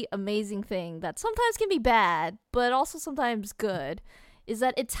crazy, amazing thing that sometimes can be bad, but also sometimes good, is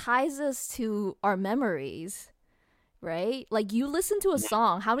that it ties us to our memories, right? Like you listen to a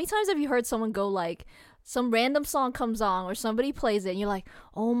song. How many times have you heard someone go like, some random song comes on or somebody plays it and you're like,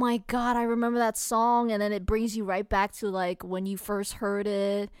 oh my god, I remember that song, and then it brings you right back to like when you first heard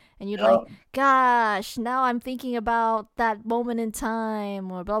it and you're like, gosh, now I'm thinking about that moment in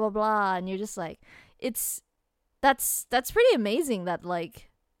time or blah blah blah, and you're just like, that's pretty amazing that like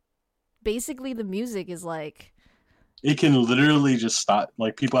basically the music is like It can literally just stop.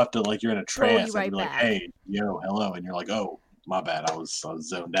 Like people have to you're in a Throw you trance right and be like, back. "Hey, yo, hello," and you're like, "Oh, my bad, I was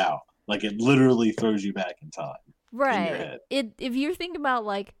zoned out." Like it literally throws you back in time. right. head. If you're thinking about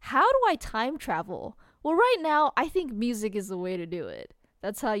like, how do I time travel? Well, right now I think music is the way to do it.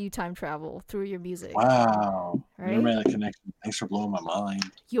 That's how you time travel, through your music. Wow, Right? you made that connection. Thanks for blowing my mind.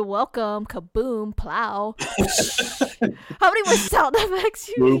 You're welcome. Kaboom, plow. How many more sound effects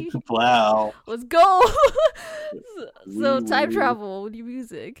you Move need? to plow. Let's go. So Wee time woo. travel with your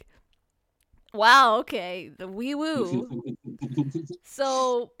music. Wow, okay. The wee woo.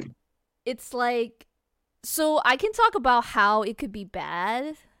 So it's like, so I can talk about how it could be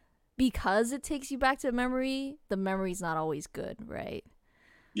bad because it takes you back to a memory. The memory's not always good, right?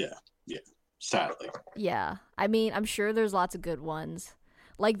 Sadly, Yeah. I mean, I'm sure there's lots of good ones.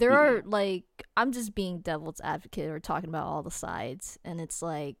 Like there are like, I'm just being devil's advocate or talking about all the sides, and it's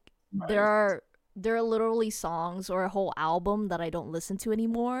like right. there are literally songs or a whole album that I don't listen to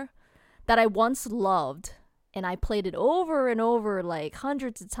anymore that I once loved, and I played it over and over like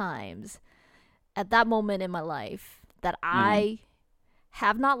hundreds of times at that moment in my life that I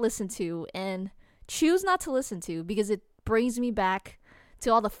have not listened to and choose not to listen to because it brings me back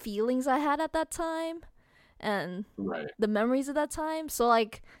to all the feelings I had at that time and right. the memories of that time. So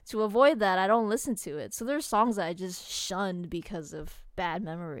like to avoid that, I don't listen to it. So there's songs that I just shunned because of bad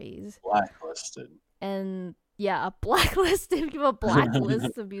memories. Blacklisted. And yeah, a blacklist. If you have a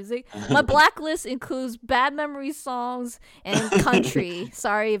blacklist of music, my blacklist includes bad memory songs and country.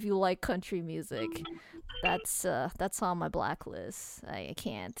 Sorry if you like country music. That's on my blacklist. I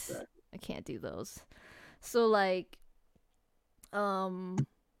can't do those. So like,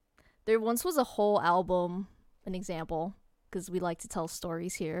 there once was a whole album, an example, because we like to tell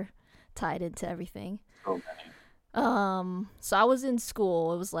stories here, tied into everything. So many. So I was in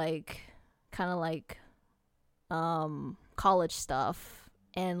school. It was like kind of like college stuff,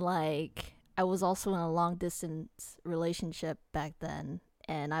 and like I was also in a long distance relationship back then,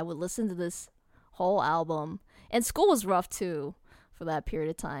 and I would listen to this whole album, and school was rough too for that period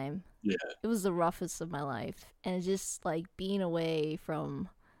of time. Yeah. It was the roughest of my life, and just like being away from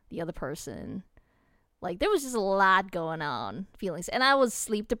the other person, like there was just a lot going on, feelings, and I was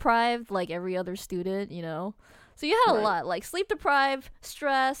sleep deprived like every other student, you know. So you had a lot, like sleep deprived,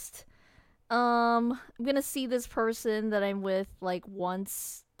 stressed. I'm gonna see this person that I'm with like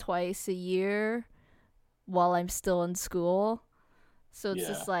once, twice a year while I'm still in school. So it's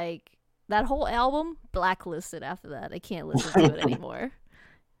just like that whole album blacklisted after that. I can't listen to it anymore.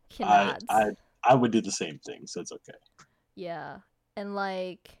 Cannot. I would do the same thing, so it's okay. Yeah. And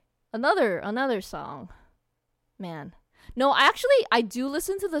like another song. Man. No, actually I do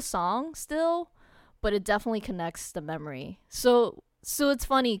listen to the song still, but it definitely connects the memory. So it's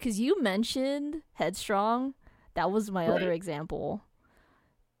funny because you mentioned Headstrong. That was my other example.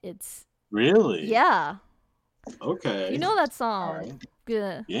 It's Really? yeah. Okay. You know that All song? right.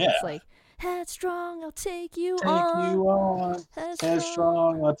 Good. Yeah. It's like headstrong, I'll take you Take on. you on. Headstrong,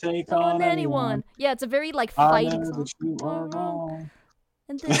 Headstrong, I'll take on on anyone. anyone. Yeah, it's a very like I fighting know that song. you are wrong.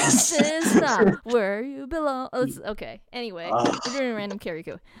 And this is not where you belong. Okay. Anyway, Ah. we're doing random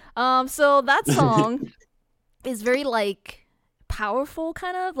karaoke. So that song is very like powerful,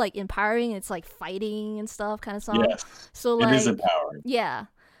 kind of like empowering. It's like fighting and stuff, kind of song. Yes, So it is like, empowering. yeah.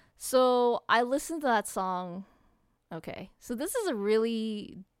 So I listened to that song. Okay, so this is a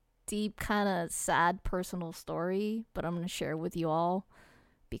really deep, kind of sad personal story, but I'm gonna share it with you all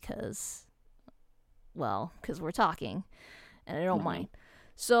because, well, because we're talking, and I don't mind.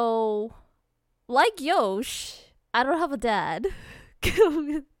 So, like Yosh, I don't have a dad.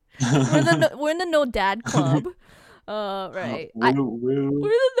 we're in the no dad club. Right. We're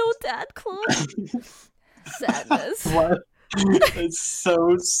the no dad club. Sadness. What? It's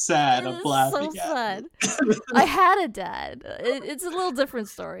so sad. I'm It is laughing so at sad. it. I had a dad. It's a little different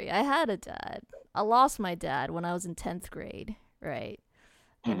story. I had a dad. I lost my dad when I was in 10th grade, right?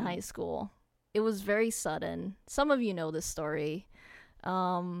 In high school. It was very sudden. Some of you know this story.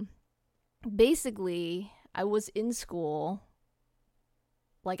 Basically, I was in school.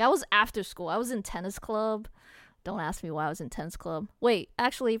 Like, I was after school. I was in tennis club. Don't ask me why I was in tennis club. Wait,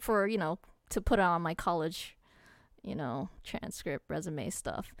 actually, for, to put on my college, transcript, resume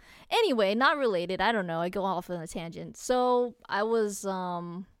stuff. Anyway, not related. I don't know. I go off on a tangent. So, I was,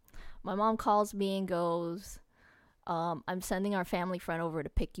 my mom calls me and goes, I'm sending our family friend over to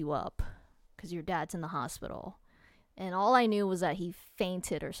pick you up because your dad's in the hospital. And all I knew was that he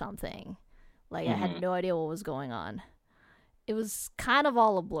fainted or something. Like, I had no idea what was going on. It was kind of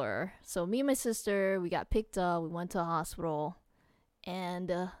all a blur. So me and my sister, we got picked up. We went to a hospital.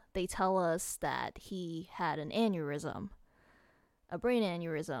 And they tell us that he had an aneurysm. A brain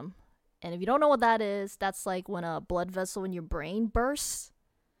aneurysm. And if you don't know what that is, that's like when a blood vessel in your brain bursts.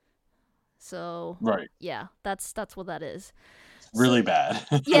 So, right. Yeah, that's what that is. Really bad.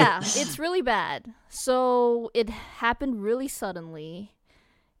 Yeah, it's really bad. So it happened really suddenly.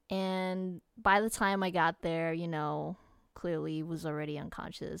 And by the time I got there, clearly was already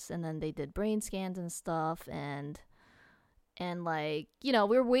unconscious. And then they did brain scans and stuff. And like, we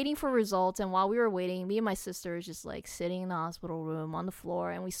were waiting for results. And while we were waiting, me and my sister was just like sitting in the hospital room on the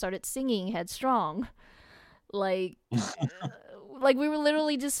floor. And we started singing Headstrong. Like... like we were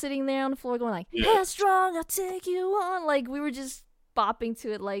literally just sitting there on the floor going like, headstrong, I'll take you on. Like we were just bopping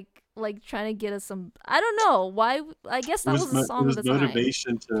to it like trying to get us some, I don't know why. I guess that was the song of the time.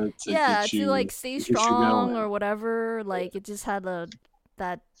 Motivation to get you, to like stay strong or whatever. Like it just had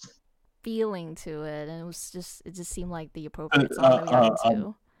that feeling to it, and it just seemed like the appropriate song that we got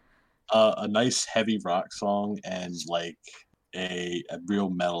into. A nice heavy rock song and like a real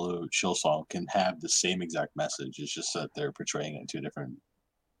mellow chill song can have the same exact message. It's just that they're portraying it in two different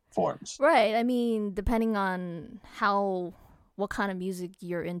forms. Right. I mean, depending on what kind of music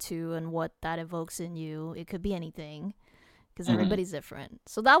you're into and what that evokes in you, it could be anything because everybody's different.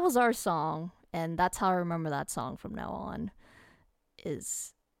 So that was our song, and that's how I remember that song from now on. It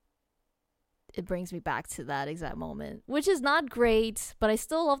brings me back to that exact moment, which is not great, but I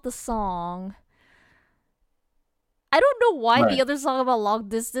still love the song. I don't know why the other song about long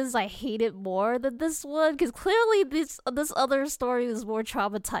distance I hate it more than this one, because clearly this other story is more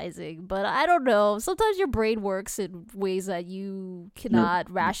traumatizing. But I don't know. Sometimes your brain works in ways that you cannot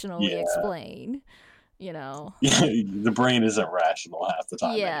rationally explain. Yeah, the brain isn't rational half the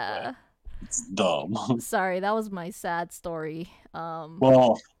time. Yeah, anyway. It's dumb. Sorry, that was my sad story.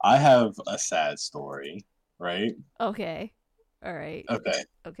 Well, I have a sad story, right? Okay. All right.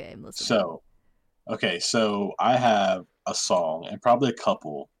 Okay. I'm listening. So I have a song and probably a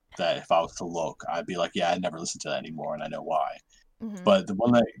couple that if I was to look, I'd be like, yeah, I never listen to that anymore, and I know why. But the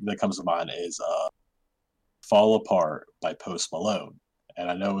one that comes to mind is "Fall Apart" by Post Malone,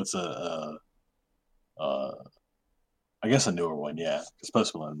 and I know it's I guess a newer one, yeah, because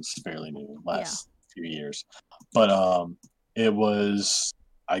Post Malone's fairly new, last few years. But it was,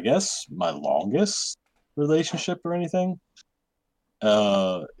 I guess, my longest relationship or anything.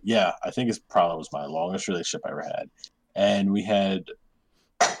 Yeah, I think it probably was my longest relationship I ever had, and we had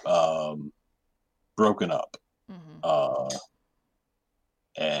broken up,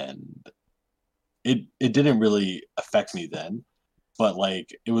 and it didn't really affect me then, but like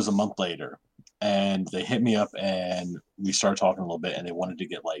it was a month later, and they hit me up and we started talking a little bit, and they wanted to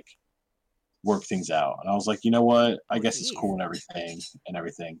get like work things out, and I was like, you know what, I guess it's cool and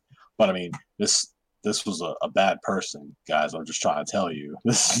everything, but I mean this was a bad person, guys. I'm just trying to tell you,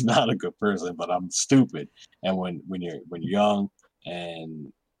 this is not a good person, but I'm stupid. And when you're young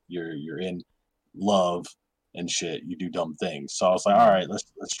and you're in love, and shit, you do dumb things. So I was like, all right,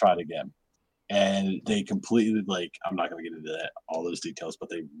 let's try it again. And they completely, like, I'm not gonna get into that, all those details, but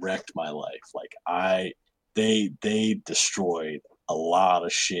they wrecked my life. Like they destroyed a lot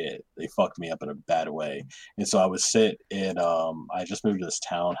of shit. They fucked me up in a bad way. And so I would sit in I just moved to this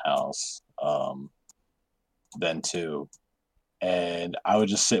townhouse then too. And I would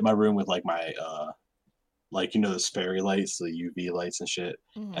just sit in my room with like my like, you know, those fairy lights, the UV lights and shit,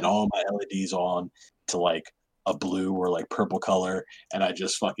 and all of my LEDs on to like a blue or like purple color, and I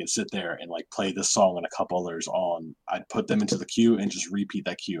just fucking sit there and like play this song and a couple others on. I'd put them into the queue and just repeat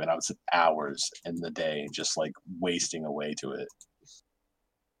that queue, and I would sit hours in the day just like wasting away to it.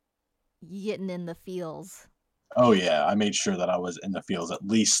 Getting in the feels. Oh yeah, I made sure that I was in the fields at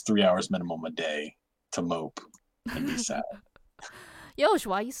least 3 hours minimum a day to mope and be sad. Yosh,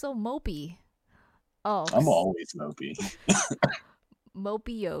 why are you so mopey? Oh, I'm always mopey.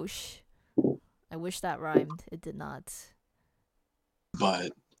 Mopey Yosh. I wish that rhymed. It did not.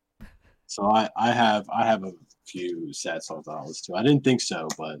 But so I have a few sad songs that I listen to. I didn't think so,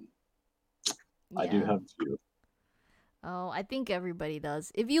 but I do have a few. Oh, I think everybody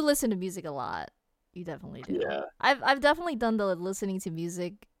does. If you listen to music a lot, you definitely do. Yeah. I've definitely done the listening to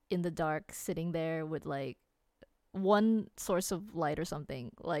music in the dark, sitting there with like one source of light or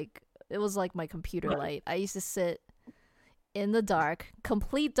something. Like it was like my computer light. I used to sit in the dark,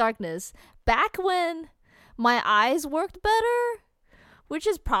 complete darkness, back when my eyes worked better, which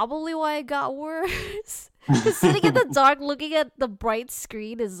is probably why it got worse. Because sitting in the dark looking at the bright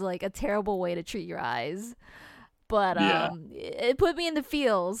screen is like a terrible way to treat your eyes. But it put me in the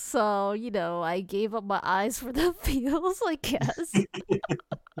feels, so, you know, I gave up my eyes for the feels, I guess.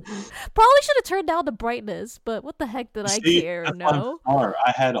 Probably should have turned down the brightness, but what the heck did I care? No.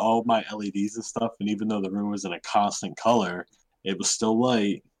 I had all my LEDs and stuff, and even though the room was in a constant color, it was still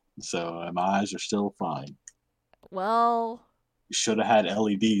light, so my eyes are still fine. Well, you should have had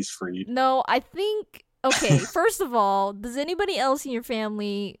LEDs for you. No, I think. Okay, first of all, does anybody else in your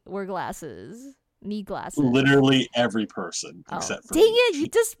family wear glasses? Need glasses? Literally every person except for dang me. it! You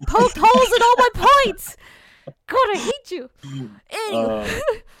just poked holes in all my points. God, I hate you.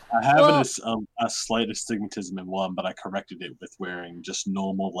 I have a slight astigmatism in one, but I corrected it with wearing just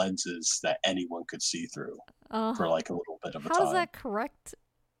normal lenses that anyone could see through for like a little bit of a time. How's that correct?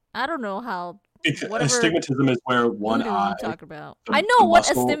 I don't know how. Astigmatism is where one eye. You talk about? I know what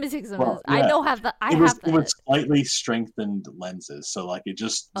astigmatism is. Yeah. I know have that. I have that. It was slightly strengthened lenses, so like it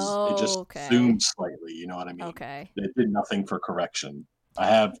just zoomed slightly. You know what I mean? Okay. It did nothing for correction. I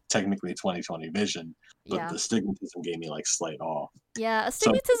have technically 20/20 vision, but the astigmatism gave me like slight off. Yeah,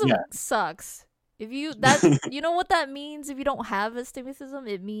 astigmatism sucks. If you you know what that means. If you don't have astigmatism,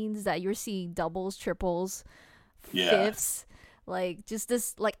 it means that you're seeing doubles, triples, fifths. Like just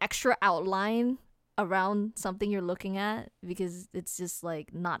this like extra outline around something you're looking at because it's just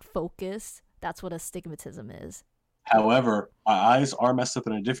like not focused. That's what astigmatism is. However, my eyes are messed up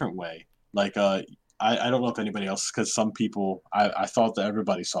in a different way. Like I don't know if anybody else, because some people I thought that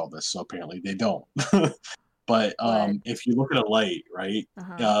everybody saw this, so apparently they don't. But if you look at a light, right,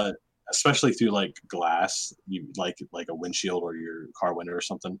 especially through like glass, you like a windshield or your car window or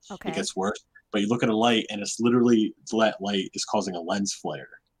something, it gets worse. But you look at a light, and it's literally that light is causing a lens flare.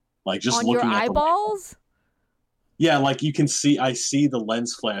 Like just on looking your at eyeballs. Yeah, like you can see. I see the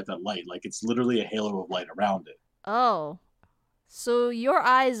lens flare at that light. Like it's literally a halo of light around it. Oh, so your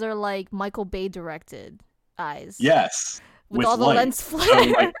eyes are like Michael Bay directed eyes. Yes. With all the lens flare.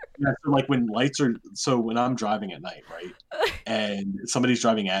 So like when I'm driving at night, right, and somebody's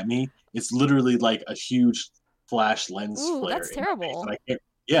driving at me, it's literally like a huge flash lens flare. That's terrible.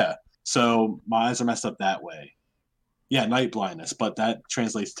 Yeah. So my eyes are messed up that way. Yeah, night blindness, but that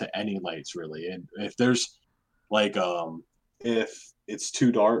translates to any lights really. And if there's like if it's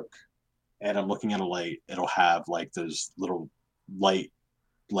too dark and I'm looking at a light, it'll have like those little light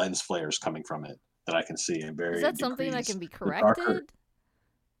lens flares coming from it that I can see in very. Is that something that can be corrected?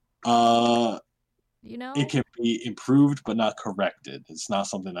 You know, it can be improved but not corrected. It's not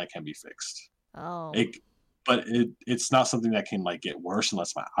something that can be fixed. Oh. But it's not something that can like get worse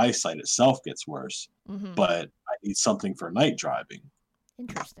unless my eyesight itself gets worse. Mm-hmm. But I need something for night driving.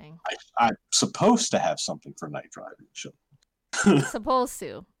 Interesting. I'm supposed to have something for night driving. Supposed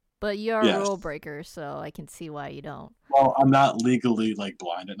to, but you're a rule breaker, so I can see why you don't. Well, I'm not legally like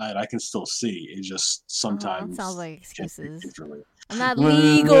blind at night. I can still see. It just sometimes sounds like excuses. I'm not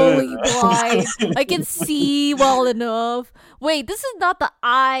legally blind. I can see well enough. Wait, this is not the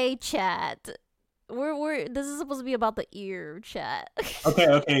eye chat. This is supposed to be about the ear chat.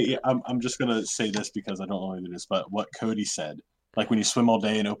 Okay. Yeah, I'm just gonna say this because I don't know what it is, but what Cody said Like when you swim all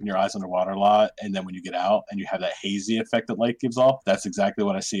day and open your eyes underwater a lot, and then when you get out and you have that hazy effect that light gives off, that's exactly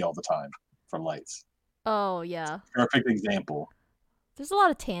what I see all the time from lights. Oh, yeah. Perfect example. There's a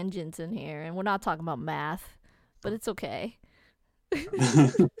lot of tangents in here, and we're not talking about math, but it's okay.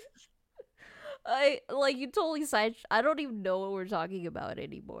 You totally I don't even know what we're talking about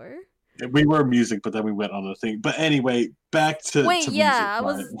anymore. We were music, but then we went on the thing. But anyway, back to Wait, to yeah, music. I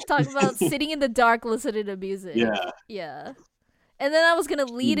was Right? talking about sitting in the dark listening to music. Yeah. Yeah. And then I was gonna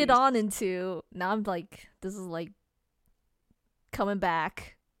lead it Jeez. on into, now I'm like, this is like coming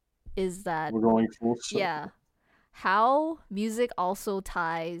back, is that, We're going full circle. yeah, how music also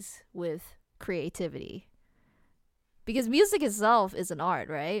ties with creativity. Because music itself is an art,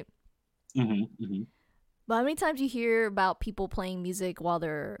 right? Mm-hmm. But how many times you hear about people playing music while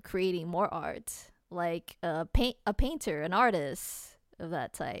they're creating more art, like a painter, an artist of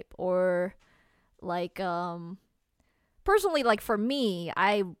that type, or like personally, like for me,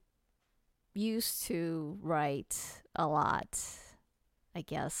 I used to write a lot, I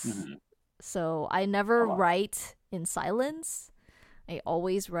guess. Mm-hmm. So I A never lot. write in silence. I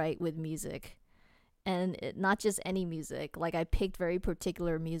always write with music, and not just any music. Like I picked very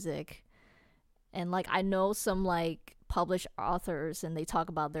particular music. And like I know some like published authors and they talk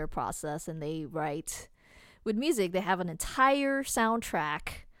about their process and they write with music. They have an entire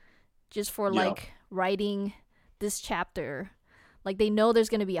soundtrack just for Yeah. like writing this chapter. Like they know there's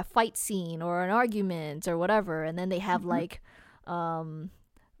going to be a fight scene or an argument or whatever, and then they have like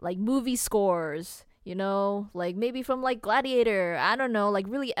movie scores, you know, like maybe from like Gladiator, I don't know, like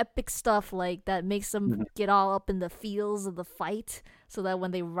really epic stuff like that makes them Mhm. get all up in the feels of the fight, so that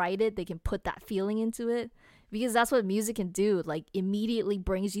when they write it they can put that feeling into it, because that's what music can do, like immediately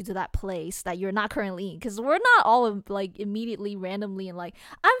brings you to that place that you're not currently in, because we're not all like immediately randomly and like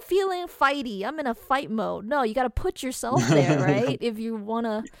I'm feeling fighty, I'm in a fight mode. No, you got to put yourself there, right? If you want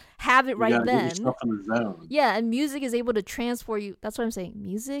to have it You right gotta get then. yourself in the zone. Yeah, and music is able to transport you. That's what I'm saying.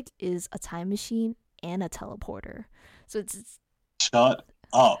 Music is a time machine and a teleporter. So it's Shut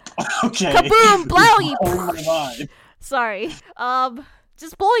up. Okay. kaboom, blowy. Blowing my mind. Sorry.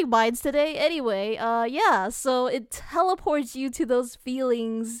 Just blowing minds today. Anyway, yeah, so it teleports you to those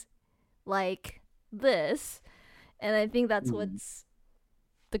feelings like this. And I think that's Mhm. what's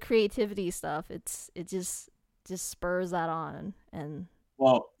the creativity stuff. It just spurs that on. And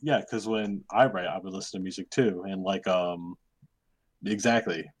Well, yeah, because when I write, I would listen to music too, and like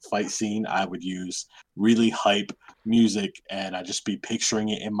exactly fight scene, I would use really hype music, and I just be picturing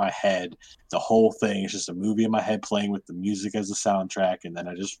it in my head. The whole thing is just a movie in my head playing with the music as a soundtrack, and then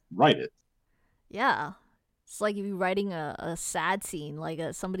I just write it. yeah. It's like if you're writing a sad scene, like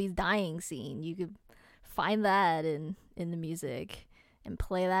somebody's dying scene, you could find that in the music and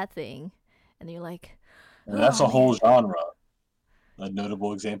play that thing, and you're like, And that's oh a whole man, genre. A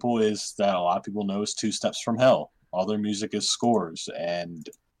notable example is that a lot of people know is Two Steps from Hell. All their music is scores, and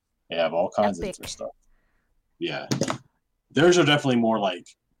they have all kinds of different epic. stuff. Yeah, theirs are definitely more like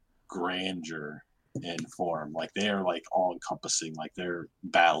grandeur in form. Like they are like all encompassing. Like they're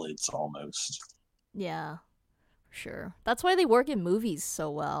ballads almost. Yeah, for sure. That's why they work in movies so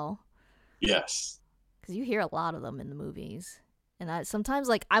well, Yes. because you hear a lot of them in the movies. And sometimes,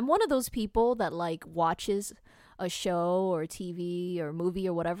 like, I'm one of those people that like watches a show or TV or movie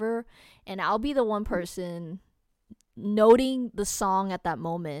or whatever, and I'll be the one person noting the song at that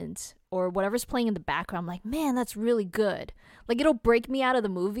moment or whatever's playing in the background. I'm like, man, that's really good. Like, it'll break me out of the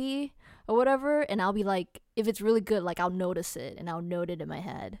movie or whatever, and I'll be like, if it's really good, like, I'll notice it and I'll note it in my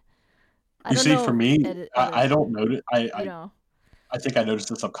head. I You don't see, know for if me, I others, don't notice. you know. I think I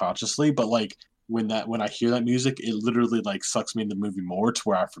noticed it subconsciously, but like when I hear that music, it literally like sucks me in the movie more to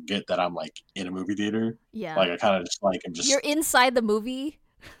where I forget that I'm like in a movie theater. Yeah. Like I kind of just like I'm You're just inside the movie.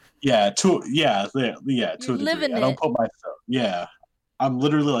 yeah You're to a degree. living I don't it. put myself I'm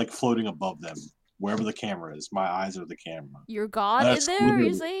literally like floating above them wherever the camera is. My eyes are the camera. You're God in That's there, you're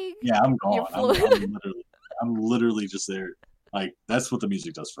literally saying? yeah. I'm You're gone. I'm literally just there. Like that's what the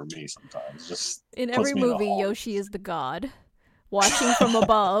music does for me sometimes. It just In puts every me in a movie, hole. Yoshi is the god, watching from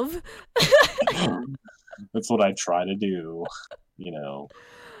above. That's what I try to do. You know.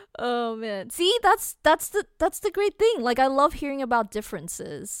 Oh man. See, that's the great thing. Like I love hearing about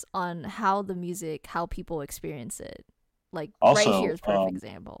differences on how people experience it. Like right here Also, is perfect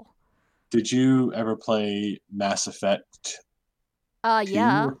example. did you ever play Mass Effect 2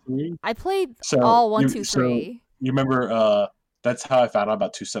 Yeah. or 3? I played So all one, two, three. you remember that's how I found out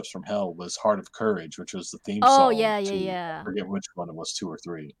about Two Steps from Hell was Heart of Courage, which was the theme Oh song yeah, yeah, to I yeah. forget which one it was, 2 or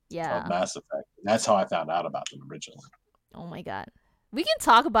 3 of Yeah. Mass Effect. And that's how I found out about them originally. Oh my god. We can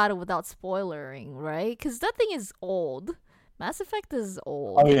talk about it without spoilering, right? Because that thing is old. Mass Effect is Oh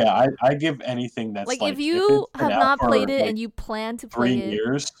old. yeah, I give anything that's Like like if if you it's been have out not for played it like and you plan to play 3 it,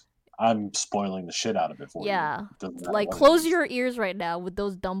 years, I'm spoiling the shit out of it for you. yeah, Doesn't matter like what it close is. your ears right now with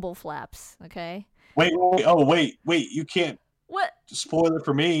those Dumble flaps, okay? Wait, you can't What? spoil it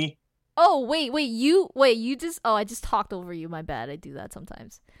for me. Oh, you just, oh, I just talked over you. My bad. I do that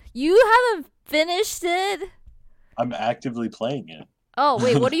sometimes. You haven't finished it? I'm actively playing it. Oh,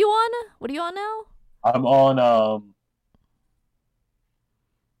 wait, what are you on? What are you on now? I'm on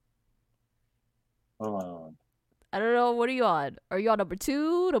hold on. I don't know. What are you on? Are you on number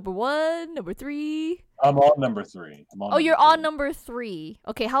 2, number 1, number 3? I'm on number 3. Oh, you're on number 3.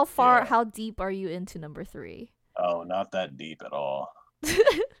 Okay, Yeah. how deep are you into number 3? Oh, not that deep at all.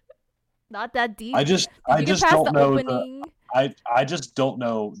 Not that deep. I just Did you get past don't the know opening? I just don't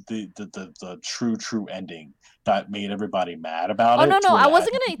know the true ending that made everybody mad about Oh it. no, to where I it had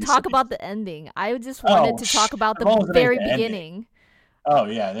wasn't to gonna be talk so- about the ending. I just wanted to talk about as long the as it ain't very the ending. beginning. Oh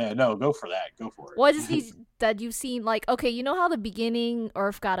yeah, no, go for that. Go for it. What is these that you've seen? Like, okay, you know how the beginning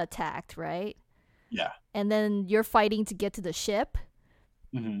Earth got attacked, right? Yeah. And then you're fighting to get to the ship.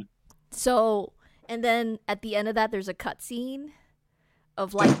 Mm-hmm. So, and then at the end of that, there's a cutscene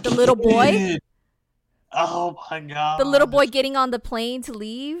of like the little boy, Oh my god. the little boy getting on the plane to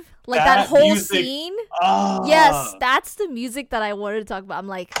leave. Like That that whole music- scene. Ah. Yes, that's the music that I wanted to talk about. I'm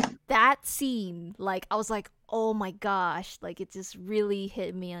like, that scene, like, I was like, oh my gosh, like, it just really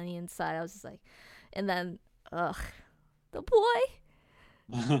hit me on the inside. I was just like, and then, the boy.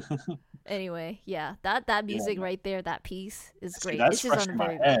 Anyway, yeah, that music right there, that piece is See, great. that's It's just fresh in my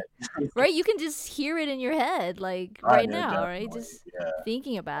very head. right. You can just hear it in your head, like I right know, now, right? definitely. Just Yeah.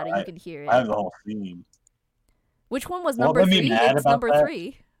 thinking about it, you can hear I have it. the whole theme. Which one was What number made me 3? mad It's about number that?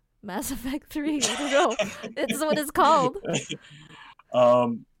 3. Mass Effect 3. I don't know. It's what it's called.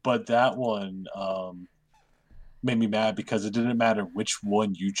 But that one made me mad because it didn't matter which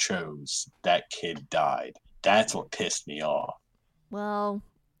one you chose. That kid died. That's what pissed me off. Well,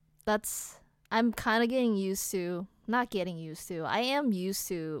 I'm kind of getting used to, not getting used to. I am used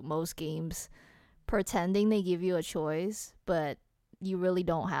to most games pretending they give you a choice, but you really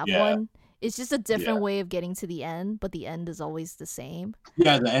don't have Yeah. one. It's just a different way of getting to the end, but the end is always the same.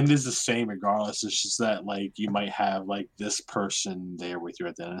 Yeah, the end is the same regardless. It's just that like you might have like this person there with you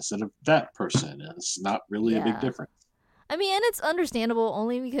at the end instead of that person. And it's not really a big Yeah. difference. I mean, and it's understandable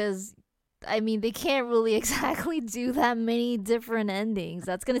only because, I mean, they can't really exactly do that many different endings.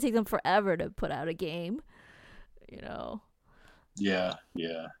 That's going to take them forever to put out a game, you know? Yeah.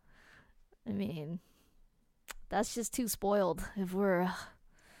 I mean, that's just too spoiled. If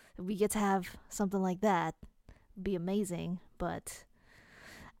we get to have something like that, it'd be amazing. But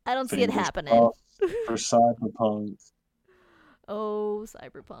I don't see it Fingers happening. crossed for Cyberpunk. Oh,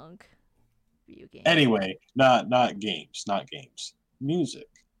 Cyberpunk. Video game. Anyway, not games. Music.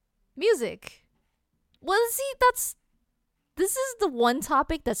 Music. Well, see, this is the one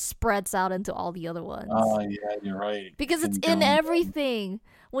topic that spreads out into all the other ones. Oh yeah, you're right. Because it's in everything.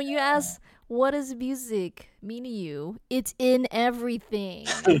 When you ask, what does music mean to you? It's in everything.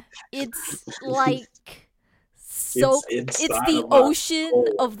 It's like so. It's the ocean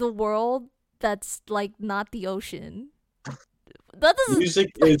of the world that's like not the ocean. That doesn't. Music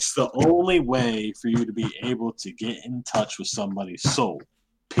is the only way for you to be able to get in touch with somebody's soul.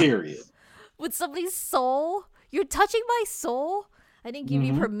 Period. With somebody's soul? You're touching my soul? I didn't give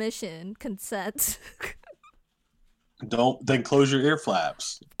you Mhm. permission, consent. Then close your ear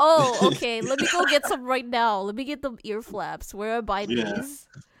flaps. Oh, okay. Let me go get some right now. Let me get the ear flaps. Where are buy Yeah. these?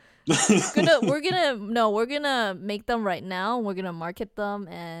 We're gonna make them right now. We're gonna market them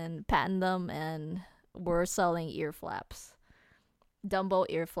and patent them, and we're selling ear flaps. Dumbo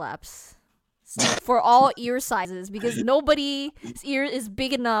ear flaps. For all ear sizes, because nobody's ear is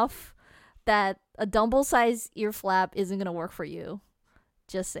big enough that a Dumbo size ear flap isn't gonna work for you.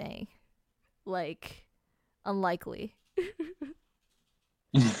 Just saying. Like, unlikely.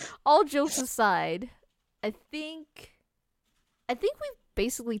 All jokes aside, I think we've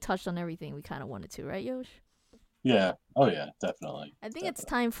basically touched on everything we kind of wanted to, right, Yosh? Yeah. Oh yeah, definitely. I think it's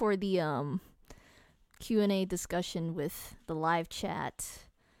time for the Q&A discussion with the live chat.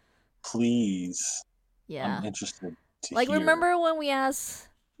 Please. Yeah. I'm interested to Like, hear. remember when we asked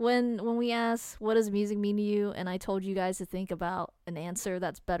what does music mean to you, and I told you guys to think about an answer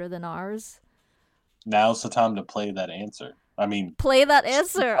that's better than ours? Now's the time to play that answer. I mean, Play that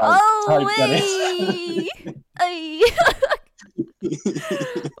answer. Type Oh, that wait. Ay.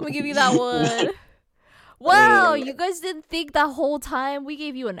 Let me give you that one. Wow, you guys didn't think that whole time? We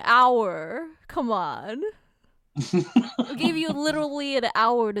gave you an hour. Come on. We gave you literally an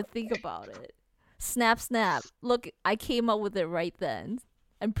hour to think about it. Snap, snap. Look, I came up with it right then.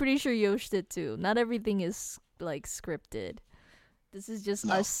 I'm pretty sure Yosh did too. Not everything is like scripted. This is just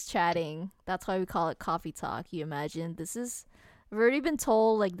No. us chatting. That's why we call it coffee talk. You imagine? I've already been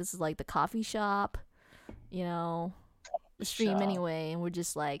told like this is like the coffee shop, you know, the stream Shop. anyway, and we're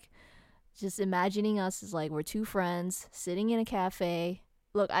just imagining us as like we're two friends sitting in a cafe.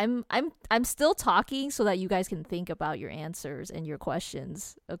 Look, I'm still talking so that you guys can think about your answers and your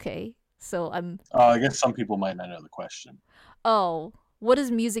questions, okay? So I guess some people might not know the question. oh, what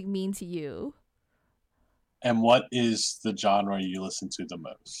does music mean to you? And what is the genre you listen to the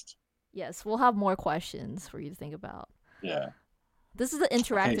most? Yes, we'll have more questions for you to think about. Yeah. This is the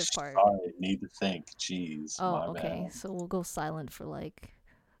interactive part. Sorry, need to think. Jeez. Oh, my okay. bad. So we'll go silent for like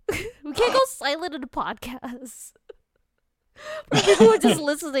we can't go silent in a podcast. For people who are just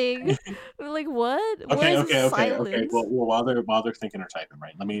listening. We're like, what? Why is this Okay. silence? Well, while they're thinking or typing,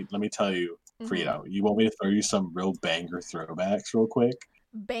 right? Let me tell you, Frito. You want me to throw you some real banger throwbacks real quick?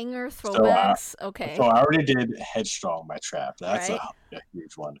 Banger throwbacks. Okay. So I already did "Headstrong" by Trap. That's Right. a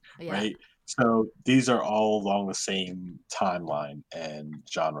huge one, Yeah. right? So these are all along the same timeline and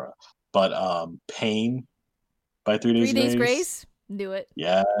genre. But "Pain" by 3 Days 3 Days Grace. Grace. Knew it.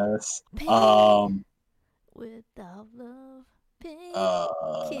 Yes. Pain without love. Pain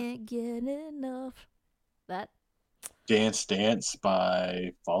Uh, can't get enough. That. "Dance Dance"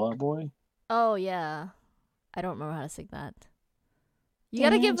 by Fall Out Boy. Oh yeah. I don't remember how to sing that. You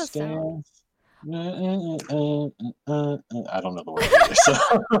gotta give us sound. I don't know the word either,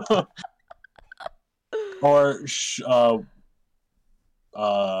 so. Or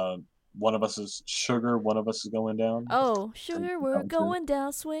one of us is sugar, one of us is going down. Oh, sugar, we're going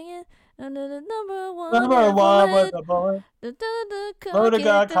down swinging under the number one. Number one with the bullet. Motor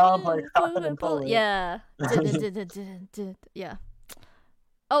God complex, hopping and pulling. Yeah. Yeah.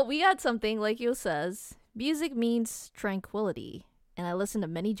 Oh, we got something, like you says. Music means tranquility. And I listen to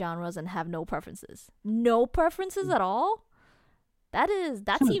many genres and have no preferences. No preferences at all? That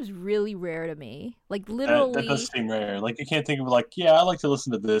seems really rare to me. Like literally That does seem rare. Like you can't think of like, yeah, I like to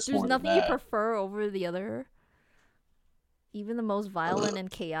listen to this there's more nothing than you that. prefer over the other. Even the most violent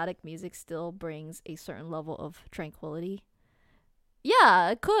and chaotic music still brings a certain level of tranquility. Yeah,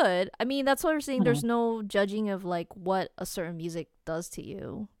 it could. I mean, that's what we're saying. There's no judging of like what a certain music does to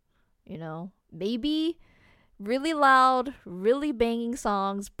you. You know, maybe really loud, really banging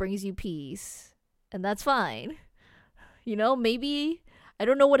songs brings you peace, and that's fine. You know, maybe I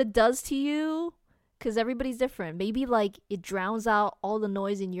don't know what it does to you because everybody's different. Maybe like it drowns out all the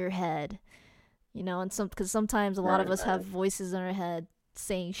noise in your head. You know, and because sometimes a lot of us have voices in our head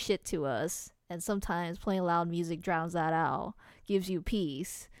saying shit to us, and sometimes playing loud music drowns that out, gives you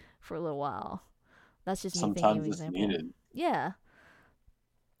peace for a little while. That's just me thinking of an example. Needed. Yeah.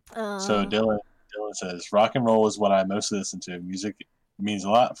 So Dylan says, rock and roll is what I mostly listen to. Music means a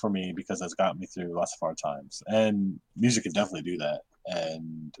lot for me because it's got me through lots of hard times. And music can definitely do that.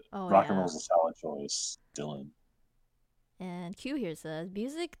 And rock and roll is a solid choice, Dylan. And Q here says,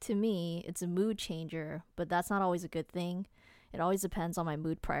 music to me, it's a mood changer, but that's not always a good thing. It always depends on my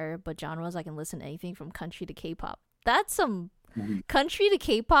mood prior, but genres, I can listen to anything from country to K-pop. That's some country to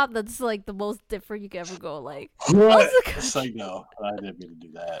K-pop. That's like the most different you can ever go. Like, it's like, no, I didn't mean to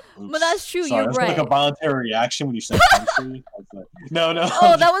do that. Oops. But that's true. Sorry, you're right. Like a voluntary reaction when you said country. Like, no.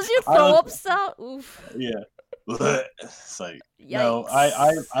 Oh, that was your throw up sound. Oof. Yeah. It's like, yikes. No,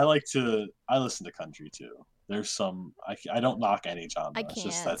 I listen to country too. There's some I don't knock any genre. I can't. It's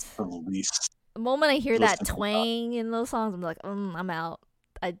just that's the least. The moment I hear that twang in those songs, I'm like, I'm out.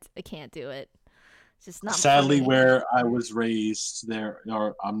 I can't do it. It's just not. Sadly, where I was raised,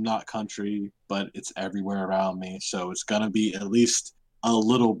 I'm not country, but it's everywhere around me. So it's gonna be at least a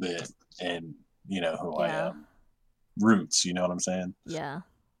little bit, and you know who I am. Roots, you know what I'm saying? Yeah,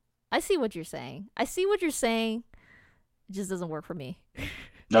 I see what you're saying. It just doesn't work for me.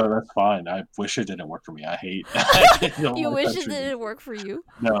 No, that's fine. I wish it didn't work for me. I hate. You wish it didn't work for you?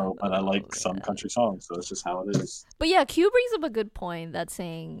 No, but I like some country songs, so it's just how it is. But yeah, Q brings up a good point. That's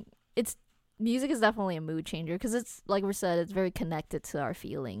saying music is definitely a mood changer because it's like we said, it's very connected to our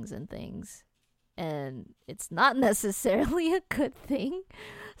feelings and things, and it's not necessarily a good thing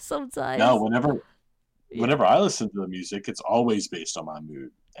sometimes. No, whenever I listen to the music, it's always based on my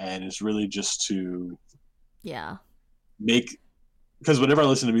mood, and it's really just to make. Because whenever I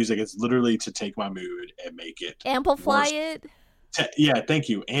listen to music, it's literally to take my mood and make it amplify it. Yeah, thank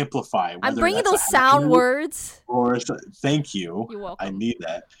you. Amplify. I'm bringing those sound words. Or thank you. You're welcome. I need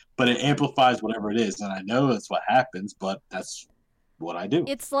that. But it amplifies whatever it is, and I know that's what happens. But that's what I do.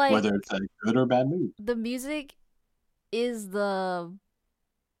 It's like whether it's a good or bad mood. The music is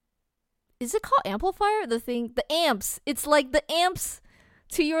is it called amplifier? The amps. It's like the amps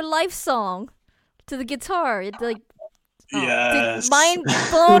to your life song, to the guitar. It's like, Yes. mind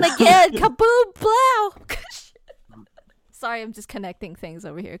blown again. Kaboom! Blow! Sorry, I'm just connecting things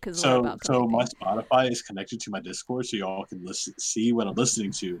over here because so my Spotify is connected to my Discord, so y'all can see what I'm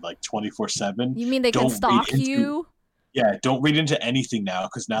listening to like 24/7. You mean they can stalk you? Yeah, don't read into anything now,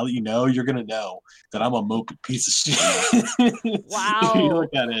 because now that you know, you're gonna know that I'm a moped piece of shit. Wow. You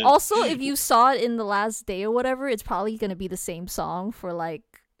look at it. Also, if you saw it in the last day or whatever, it's probably gonna be the same song for like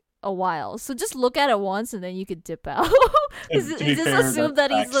a while. So just look at it once and then you could dip out. Just assume that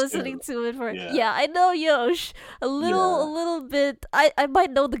he's listening to it for. Yeah, I know Yosh a little bit. I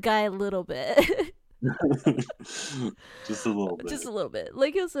might know the guy a little bit. Just a little bit. Just a little bit.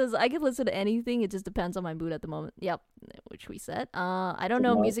 Like it says, I can listen to anything. It just depends on my mood at the moment. Yep, which we said. I don't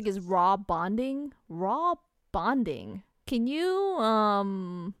know. Music is raw bonding. Raw bonding. Can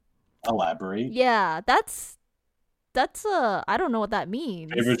you elaborate? Yeah, that's I don't know what that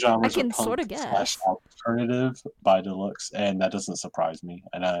means. Favorite genres I can are punk sort of guess. / alternative by Deluxe, and that doesn't surprise me.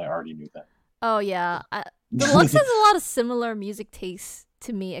 And I already knew that. Oh yeah, Deluxe has a lot of similar music tastes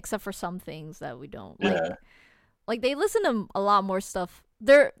to me, except for some things that we don't. Like they listen to a lot more stuff.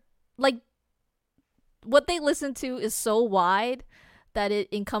 They're like, what they listen to is so wide that it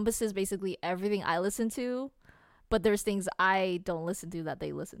encompasses basically everything I listen to. But there's things I don't listen to that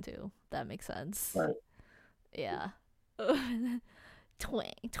they listen to. That makes sense. Right. Yeah.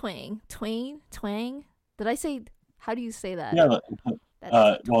 Twang. Did I say? How do you say that? Yeah.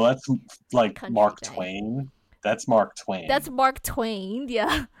 Well, that's like Mark Twain. That's Mark Twain. That's Mark Twain.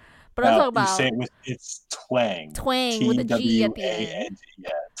 Yeah. But I'm talking about. You say it's twang. Twang with a G at the end. Yeah,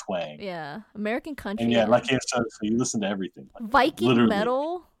 twang. Yeah, American country. And so you listen to everything. Like Viking literally.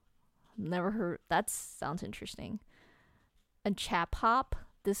 Metal. Never heard. That sounds interesting. And chap hop,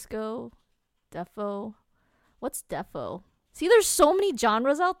 disco, defo. What's defo? See, there's so many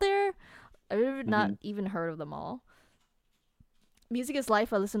genres out there. I've not even heard of them all. Music is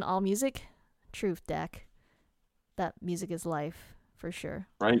life. I listen to all music. Truth, Dak. That music is life for sure.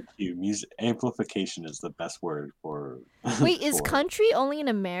 Right, music amplification is the best word for. Wait, is country only an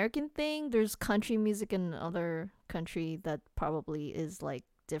American thing? There's country music in other country that probably is like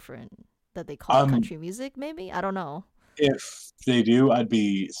different, that they call country music. Maybe, I don't know. If they do, I'd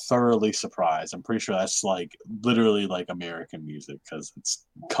be thoroughly surprised. I'm pretty sure that's like literally like American music, because it's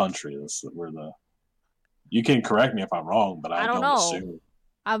country. That's where the. You can correct me if I'm wrong, but I don't know. Assume.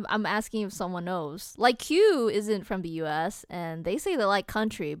 I'm asking if someone knows. Like Q isn't from the U.S. and they say they like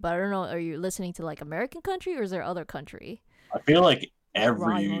country, but I don't know. Are you listening to like American country or is there other country? I feel like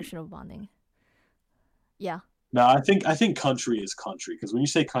raw emotional bonding. Yeah. No, I think country is country, because when you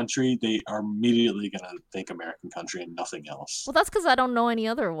say country, they are immediately gonna think American country and nothing else. Well, that's because I don't know any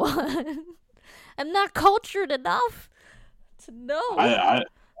other one. I'm not cultured enough to know. I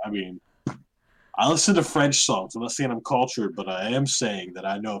mean, I listen to French songs. I'm not saying I'm cultured, but I am saying that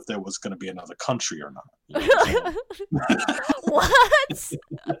I know if there was going to be another country or not. You know what?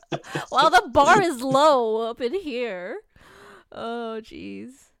 Wow, the bar is low up in here. Oh,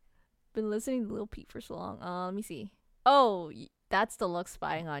 jeez. Been listening to Lil Peep for so long. Let me see. Oh, that's Deluxe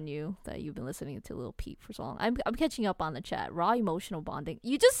spying on you, that you've been listening to Lil Peep for so long. I'm catching up on the chat. Raw emotional bonding.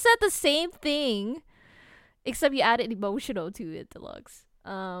 You just said the same thing, except you added emotional to it, Deluxe.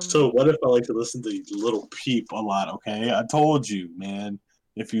 So what if I like to listen to Lil Peep a lot? Okay, I told you, man.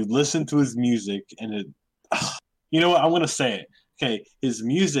 If you listen to his music and it, you know what? I'm gonna say it. Okay, his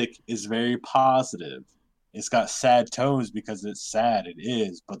music is very positive. It's got sad tones because it's sad. It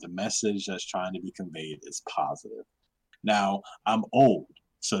is, but the message that's trying to be conveyed is positive. Now, I'm old,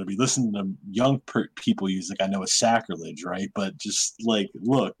 so to be listening to young people music, I know it's sacrilege, right? But just like,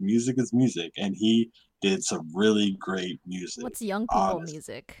 look, music is music, and he did some really great music. What's young people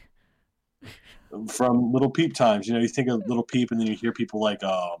music? From Lil Peep times, you think of Lil Peep, and then you hear people like,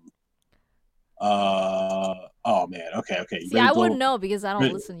 oh man, okay. See, I wouldn't know because I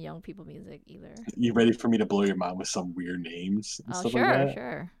don't listen to young people music either. You ready for me to blow your mind with some weird names and stuff like that?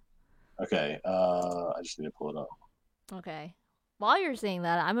 Sure. Okay, I just need to pull it up. Okay. While you're saying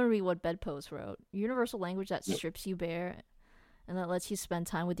that, I'm gonna read what Bedpost wrote. Universal language that strips you bare and that lets you spend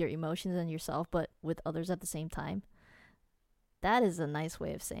time with your emotions and yourself, but with others at the same time. That is a nice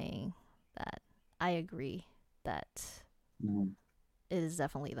way of saying that. I agree that it is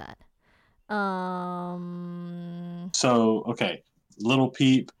definitely that. So, okay. Lil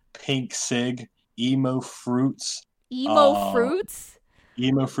Peep, Pink Sig, Emo Fruits. Emo Fruits?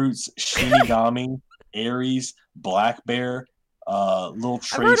 Emo Fruits, Shinigami, Aries, Black Bear, Lil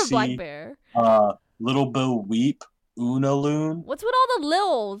Tracy. I've heard of Black Bear. Little Bo Weep, Unaloon, What's with all the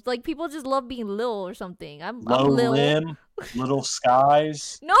Lils? Like people just love being Lil or something. I'm Low Lil. Lim, Little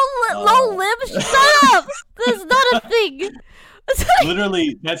Skies. No, low Uh, Lim. Shut up. That's not a thing. It's like,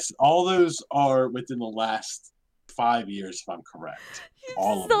 literally, that's all those are within the last 5 years, if I'm correct.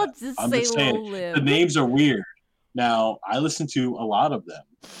 All it's of them. not just I'm say just low saying the Lim. names are weird. Now I listen to a lot of them,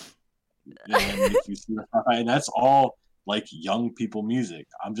 and if you see, and that's all like young people music.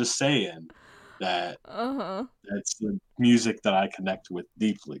 I'm just saying that Uh huh. that's the music that I connect with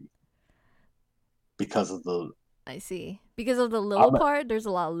deeply because of the. I see. Because of the Lil I'm, part, there's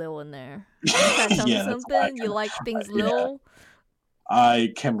a lot of Lil in there. You trying to tell me yeah, that's why I something? You can. like things Yeah, Lil? I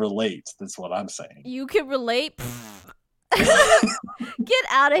can relate. That's what I'm saying. You can relate? Get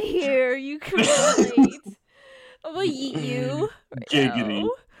out of here. You can relate. I'm gonna eat you right now. Giggity.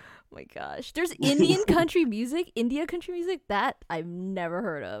 Oh my gosh. There's Indian country music, India country music that I've never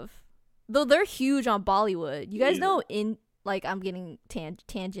heard of. Though they're huge on Bollywood. You guys Yeah. know I'm getting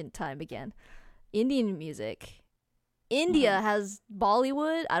tangent time again. Indian music. India Mm-hmm. has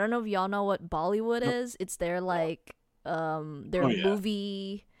Bollywood. I don't know if y'all know what Bollywood Nope. is. It's their like their Oh yeah,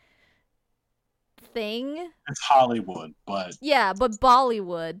 movie thing. it's Hollywood, but Yeah, but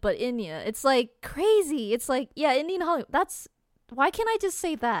Bollywood, but India. It's like crazy. It's like, yeah, Indian Hollywood. That's why can't I just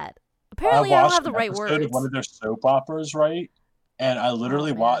say that? I Apparently I don't watched have the an right episode of one words. of their soap operas, right? And I Oh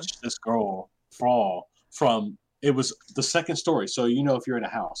literally man. watched this girl fall from. It was the second story, so if you're in a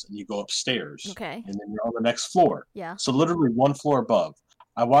house and you go upstairs, Okay. and then you're on the next floor, Yeah. so literally one floor above.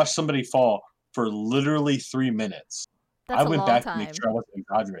 I watched somebody fall for literally 3 minutes. I That's a went long back to make time. sure I wasn't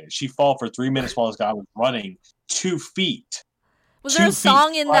exaggerating. She fall for 3 minutes while this guy was running 2 feet. Was there a 2 feet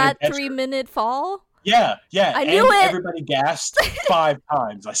song in to try to that catch her. 3-minute fall? Yeah, I and knew it. everybody gasped 5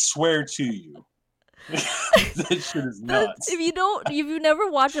 times. I swear to you. That shit is nuts. If you never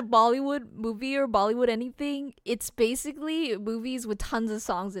watch a Bollywood movie or Bollywood anything, it's basically movies with tons of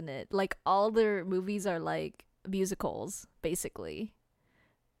songs in it. Like all their movies are like musicals, basically.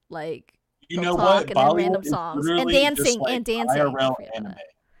 Like You they'll know talk what? and then random Bollywood is songs and literally just dancing like and dancing. I IRL forget anime. that.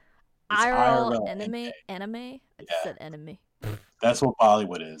 It's IRL IRL anime. I just Yeah. said anime. That's what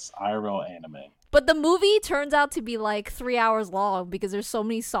Bollywood is. IRL anime. But the movie turns out to be like 3 hours long because there's so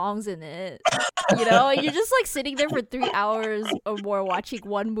many songs in it. You know, and you're just like sitting there for 3 hours or more watching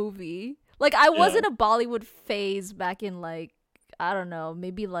one movie. Like I was Yeah. in a Bollywood phase back in like I don't know,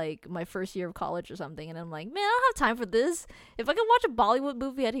 maybe like my first year of college or something, and I'm like, man, I don't have time for this. If I can watch a Bollywood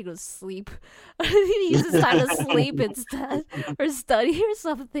movie, I need to go to sleep. I need to use this time to sleep instead or study or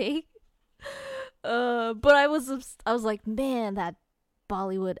something. But I was like, man, that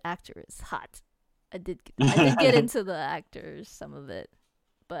Bollywood actor is hot. I did get into the actors, some of it,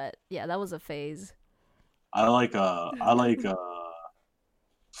 but yeah, that was a phase. I like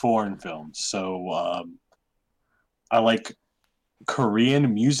foreign films. So I like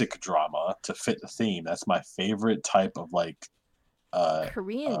Korean music drama to fit the theme. That's my favorite type of like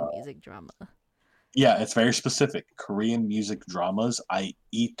Korean uh music drama. yeah, it's very specific. Korean music dramas, I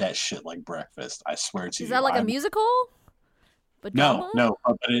eat that shit like breakfast. I swear to Is you. that like a I'm musical? But No, drama? no,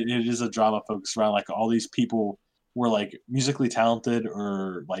 but it is a drama focused around like all these people were like musically talented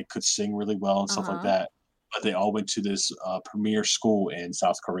or like could sing really well and Uh stuff like huh. that. But they all went to this premier school in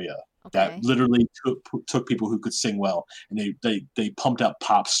South Korea that Okay. literally took people who could sing well, and they pumped out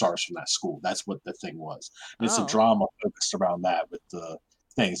pop stars from that school. That's what the thing was. And it's a Oh, drama focused around that with the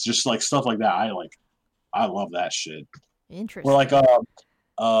things, just like stuff like that. I love that shit. Or like interesting.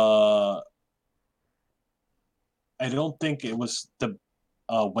 uh I don't think it was the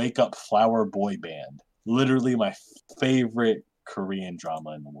Wake Up Flower Boy Band. Literally my favorite Korean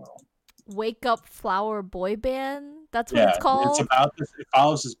drama in the world. Wake Up Flower Boy Band. That's what Yeah, it's it's called. about this. It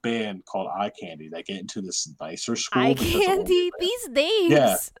follows this band called Eye Candy that get into this nicer Eye school because of only. candy. These Yeah,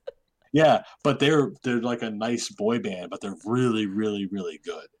 names. yeah, but they're like a nice boy band, but they're really, really, really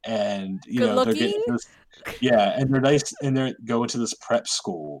good. And Good they're getting looking. this. Yeah, and they're nice, and they're going to this prep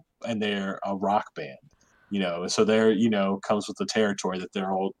school, and they're a rock band. So they're comes with the territory that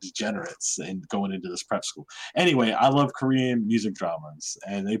they're all degenerates and going into this prep school. Anyway, I love Korean music dramas,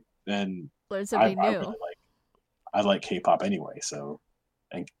 and Learn I something really new. I like K-pop anyway, so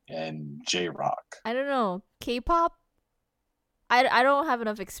and J-rock. I don't know. K-pop. I don't have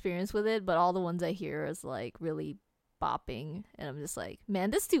enough experience with it, but all the ones I hear is like really bopping, and I'm just like, man,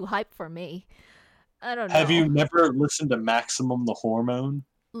 this is too hype for me. I don't Have know. you never listened to Maximum the Hormone?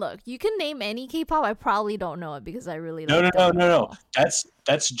 Look, you can name any K-pop. I probably don't know it because I really No, no, no, don't no, no. know.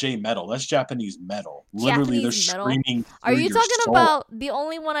 That's J metal. That's Japanese metal. Literally, they're Japanese metal. screaming Are through you your talking soul. about the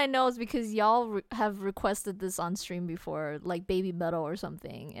only one I know is because y'all have requested this on stream before, like Baby Metal or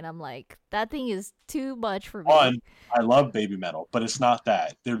something, and I'm like, that thing is too much for me. One, I love baby metal, but it's not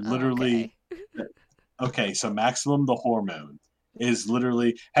that. They're literally Okay. okay. So Maximum the Hormone is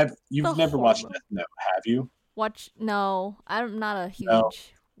literally The you've never watched hormone. Death Note, have you? Watch. No, I'm not a No.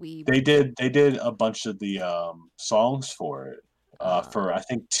 huge weeb. They did a bunch of the songs for it for Uh, I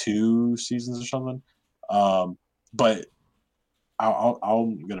think 2 seasons or something. Um, but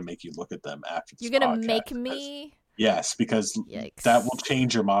I'm gonna make you look at them after you're this gonna podcast make because me. yes, because that will Yikes.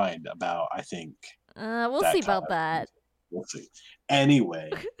 change your mind about I think We'll see that kind about of that. music. We'll see. Anyway,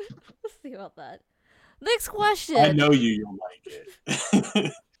 We'll see about that. Next I question. know you'll like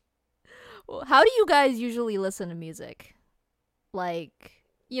it. How do you guys usually listen to music? Like,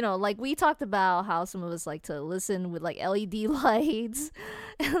 like we talked about how some of us like to listen with like LED lights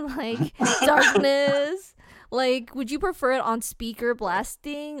and like darkness. Like, would you prefer it on speaker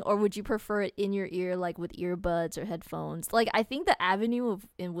blasting or would you prefer it in your ear, like with earbuds or headphones? Like, I think the avenue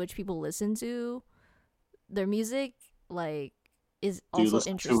in which people listen to their music, like, is Do you also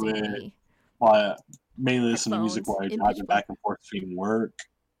listen to interesting to it me. while mainly listen to music Headphones while you're in pitch driving black. back and forth between work,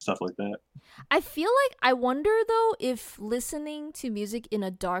 stuff like that? I feel like I wonder though if listening to music in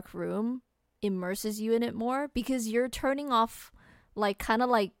a dark room immerses you in it more because you're turning off like kind of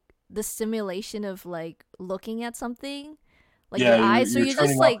like the stimulation of like looking at something like Yeah, your you're eyes so you're you're just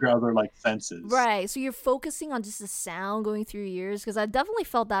turning off like your other like senses. right so you're focusing on just the sound going through your ears because I've definitely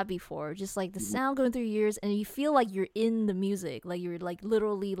felt that before just like the Mhm. sound going through your ears and you feel like you're in the music like you're like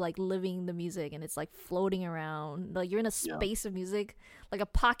literally like living the music and it's like floating around like you're in a Yeah. space of music like a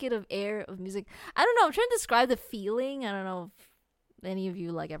pocket of air of music. I don't know, I'm trying to describe the feeling. I don't know if any of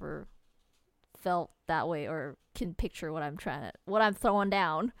you like ever felt that way or can picture what I'm throwing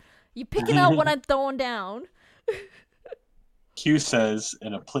down. You picking up what I'm throwing down. Q says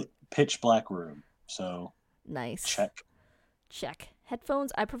in a pitch black room. So Nice. check. Check.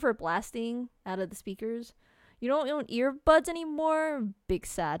 Headphones, I prefer blasting out of the speakers. You don't own earbuds anymore? Big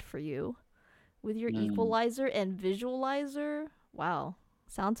sad for you. With your Mm. equalizer and visualizer? Wow.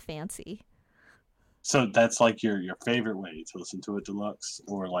 Sounds fancy. So that's like your favorite way to listen to a deluxe,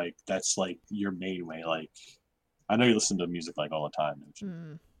 or like that's like your main way. Like I know you listen to music like all the time, don't you?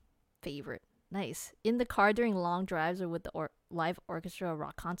 Mm, favorite. Nice. In the car during long drives or with the live orchestra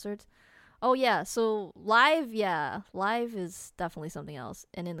rock concerts? Oh, yeah. So live, yeah. Live is definitely something else.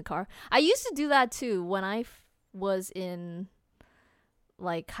 And in the car. I used to do that too when I was in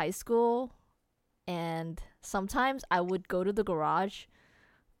like high school. And sometimes I would go to the garage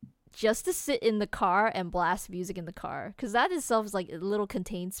just to sit in the car and blast music in the car because that itself is like a little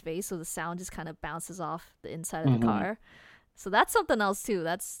contained space so the sound just kind of bounces off the inside of the Hmm. car, so that's something else too.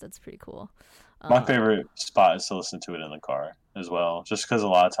 That's pretty cool. My um favorite spot is to listen to it in the car as well, just because a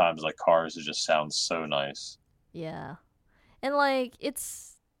lot of times like cars it just sounds so nice. yeah, and like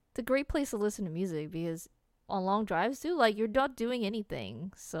it's the great place to listen to music because on long drives too like you're not doing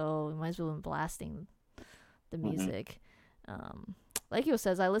anything so you might as well be blasting the Hmm. music. Like you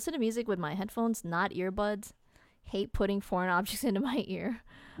says, I listen to music with my headphones, not earbuds. Hate putting foreign objects into my ear,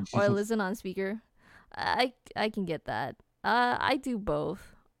 or I listen on speaker. I can get that. I do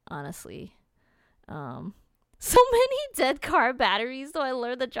both, honestly. Um, so many dead car batteries, so I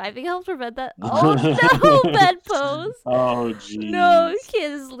learned that driving helps prevent that. Oh no, bedpost! Oh No, you jeez.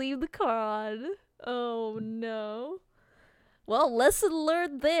 can't just leave the car on. Oh no. Well, lesson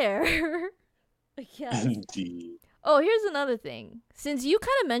learned there. I guess. Indeed. Oh, here's another thing. Since you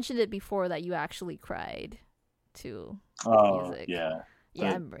kind of mentioned it before that you actually cried to Oh music. yeah. Yeah,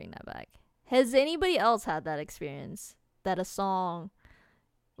 The I'm bringing that back. Has anybody else had that experience? That a song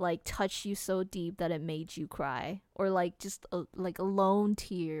like touched you so deep that it made you cry, or like just like a lone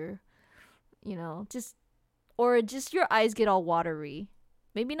tear, just or just your eyes get all watery.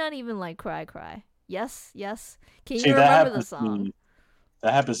 Maybe not even like cry. Yes, yes. Can See you that remember the happens to song? me.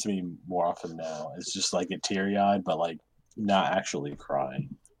 That happens to me more often now. It's just like get teary eyed, but like not actually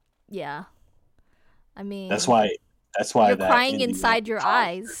crying. Yeah. I That's mean, why. That's why you're that crying indie inside your concert.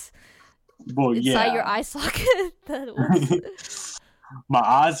 eyes. Well, Inside your yeah. eye socket. That what's My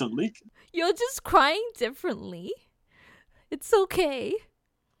eyes are leaking. You're just crying differently. It's okay.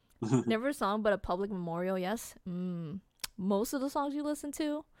 Never a song but a public memorial, yes. Most of the songs you listen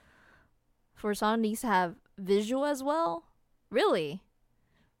to for a song needs to have visual as well. Really?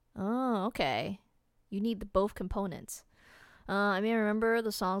 Oh, okay. You need the both components. I mean, remember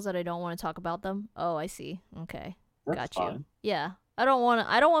the songs that I don't want to talk about them. Oh, I see. Okay, That's got you. fine. Yeah,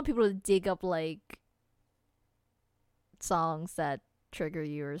 I don't want people to dig up like songs that trigger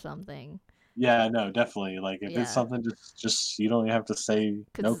you or something. Yeah, no, definitely. Like if it's Yeah, something, just you don't have to say no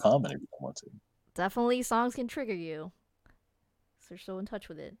because comment if you don't want to. definitely songs can trigger you. So you're so in touch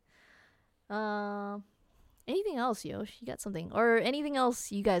with it. Um, anything else, Yosh? You got something or anything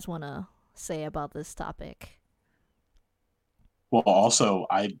else you guys want to say about this topic? Well, also,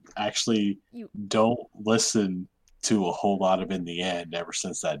 I actually You don't listen to a whole lot of In the End ever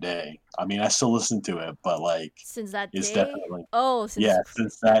since that day. I mean, I still listen to it, but like, since that it's day? definitely Oh, yeah, since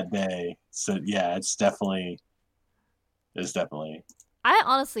since that day. So yeah, it's definitely I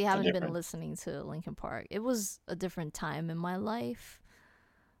honestly a haven't been different. listening to Linkin Park. It was a different time in my life.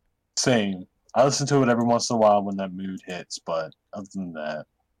 Same. I listen to it every once in a while when that mood hits, but other than that,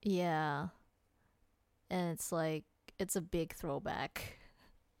 Yeah, and it's like it's a big throwback.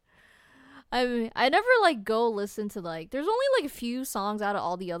 I mean, I never like go listen to like. There's only like a few songs out of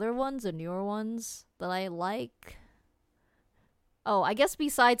all the other ones, the newer ones that I like. Oh, I guess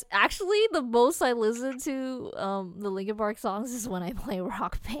besides actually the most I listen to the Linkin Park songs is when I play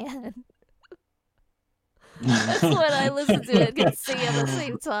Rock Band. That's when I listen to it and can sing at the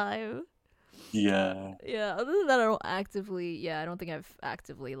same time. yeah. Yeah, other than that I don't actively I don't think I've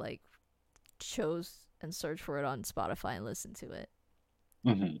actively like chose and searched for it on Spotify and listened to it.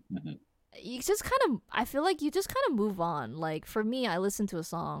 Hmm. You just kind of I feel like you just kind of move on. Like for me, I listen to a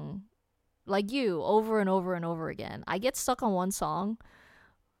song like you over and over and over again. I get stuck on one song.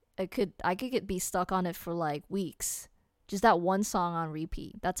 Be stuck on it for like weeks. Just that one song on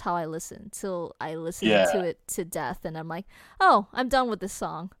repeat. That's how I listen till I listen Yeah. to it to death and I'm like, "Oh, I'm done with this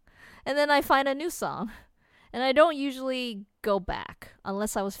song." And then I find a new song. And I don't usually go back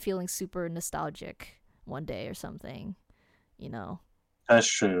unless I was feeling super nostalgic one day or something, you know. That's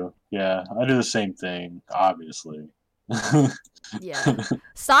true. Yeah, I do the same thing, obviously. Yeah.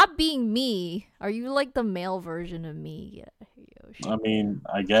 Stop being me. Are you like the male version of me? Yeah, I Yoshi. mean,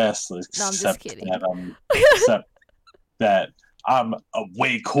 I guess, No, I'm just except kidding. that except that I'm a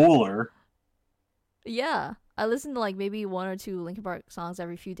way cooler. Yeah. I listen to like maybe one or two Linkin Park songs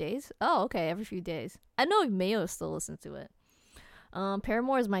every few days. Oh, okay, every few days. I know Mayo still listens to it.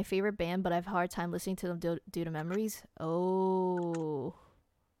 Paramore is my favorite band, but I have a hard time listening to them due to memories. Oh,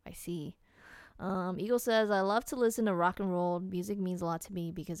 I see. Eagle says, I love to listen to rock and roll. Music means a lot to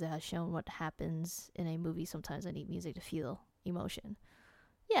me because it has shown what happens in a movie. Sometimes I need music to feel emotion.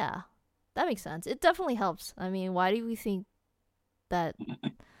 Yeah, that makes sense. It definitely helps. I mean, why do we think that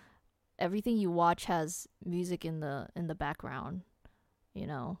everything you watch has music in the background? You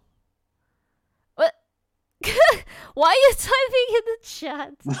know what? Why are you typing in the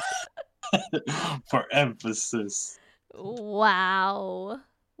chat? For emphasis. Wow.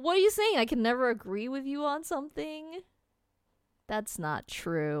 What are you saying? I can never agree with you on something? That's not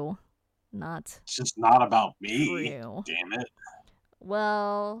true. Not It's just not about me. true. Damn it.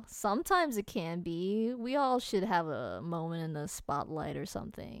 Well, sometimes it can be. We all should have a moment in the spotlight or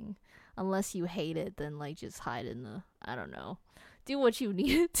something. Unless you hate it, then like just hide in the I don't know. Do what you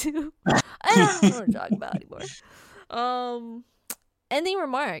need to. I don't know what to talk about anymore. Um Ending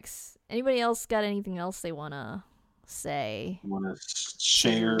remarks. Anybody else got anything else they wanna say? Want to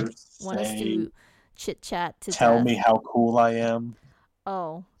share, To want us say, to chit chat to tell me death? how cool I am?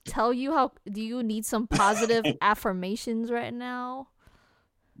 Oh, tell you how do you need some positive affirmations right now?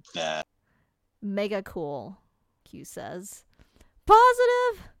 Nah. Mega cool, Q says.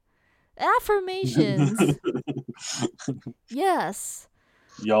 Positive affirmations. Yes.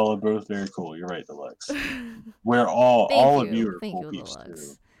 Y'all are both very cool. You're right, Deluxe. Thank We're all of you you. are Thank cool you, peeps too.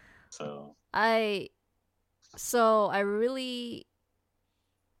 Deluxe. So I really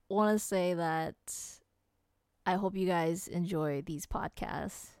want to say that I hope you guys enjoy these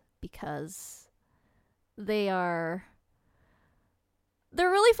podcasts because they're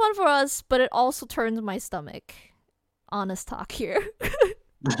really fun for us, but it also turns my stomach. Honest talk here.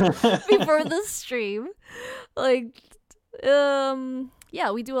 Before the stream. Like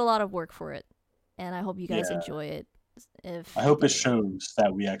yeah, we do a lot of work for it. And I hope you guys yeah, enjoy it. If I hope it shows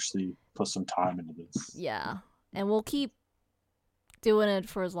that we actually put some time into this. yeah. And we'll keep doing it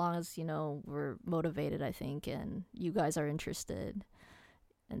for as long as, we're motivated, I think, and you guys are interested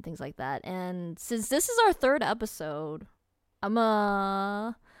and things like that. And since this is our third episode, I'm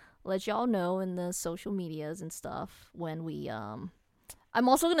gonna let y'all know in the social medias and stuff when we I'm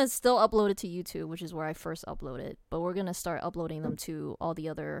also gonna still upload it to YouTube, which is where I first uploaded, but we're gonna start uploading them to all the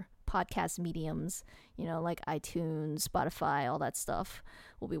other podcast mediums, like iTunes, Spotify, all that stuff.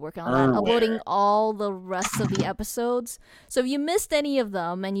 We'll be working on that, uploading all the rest of the episodes. So if you missed any of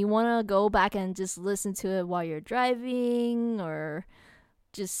them and you want to go back and just listen to it while you're driving or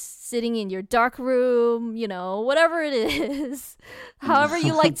just sitting in your dark room, whatever it is, however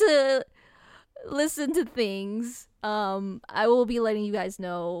you like to listen to things, I will be letting you guys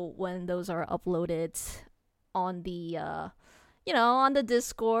know when those are uploaded on the on the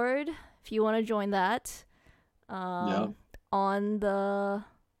Discord if you want to join that, on the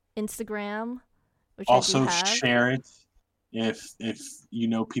Instagram, which also I do have. Share it if you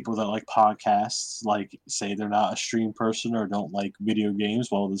know people that like podcasts, like say they're not a stream person or don't like video games.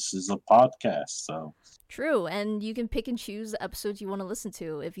 Well, this is a podcast, so true. And you can pick and choose the episodes you want to listen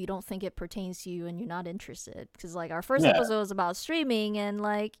to if you don't think it pertains to you and you're not interested, because like our first episode was about streaming, and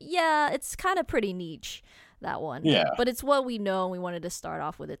like it's kind of pretty niche, that one, but it's what we know, and we wanted to start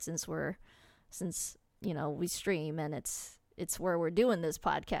off with it since we stream, and it's where we're doing this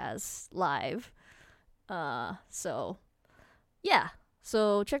podcast live. So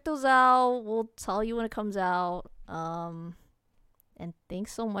check those out. We'll tell you when it comes out. And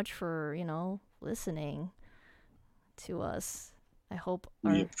thanks so much for, listening to us. I hope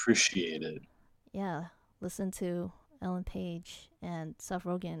we appreciate it. Yeah, listen to Ellen Page and Seth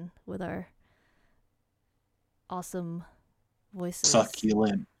Rogen with our awesome voices.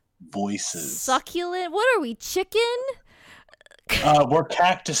 Succulent voices. Succulent? What are we, chicken? We're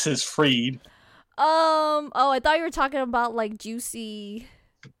cactuses, Freed. I thought you were talking about like juicy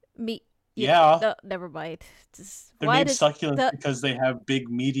meat. Yeah. No, never mind. They're named succulents because they have big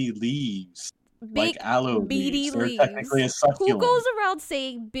meaty leaves. Like aloe leaves. They're technically a succulent. Who goes around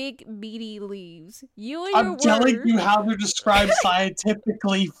saying big meaty leaves? You and I'm telling you how they're described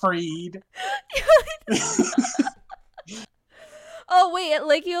scientifically, Freed. Oh wait,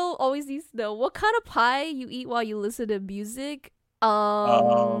 like you'll always need to know what kind of pie you eat while you listen to music.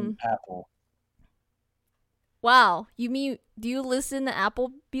 Apple. Wow, you mean, do you listen to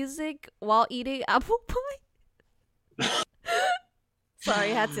Apple music while eating apple pie?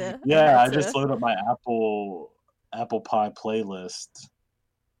 Sorry, I had to. Yeah, I just loaded up my Apple Pie playlist.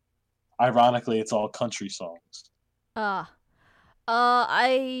 Ironically, it's all country songs. Let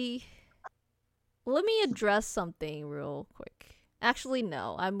me address something real quick. Actually,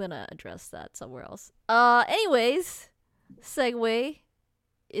 no, I'm gonna address that somewhere else. Anyways, segue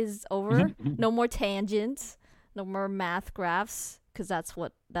is over. No more tangents. No more math graphs, because that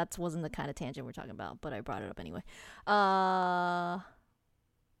wasn't the kind of tangent we're talking about, but I brought it up anyway.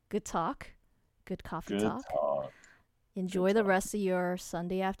 Good talk. Good coffee talk. Enjoy the rest of your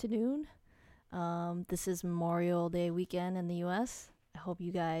Sunday afternoon. This is Memorial Day weekend in the U.S. I hope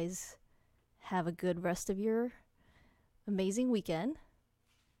you guys have a good rest of your amazing weekend.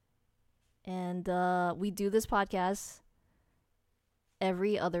 And we do this podcast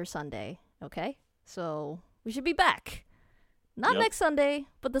every other Sunday, okay? So we should be back. Not next Sunday,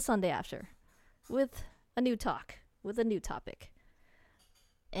 but the Sunday after. With a new talk. With a new topic.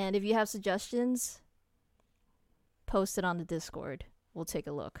 And if you have suggestions, post it on the Discord. We'll take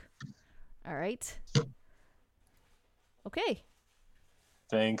a look. Alright? Okay.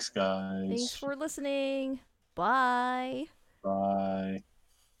 Thanks, guys. Thanks for listening. Bye. Bye.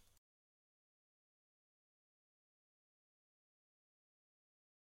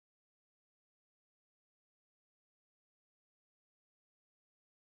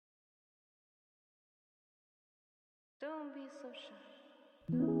 Don't be so shy.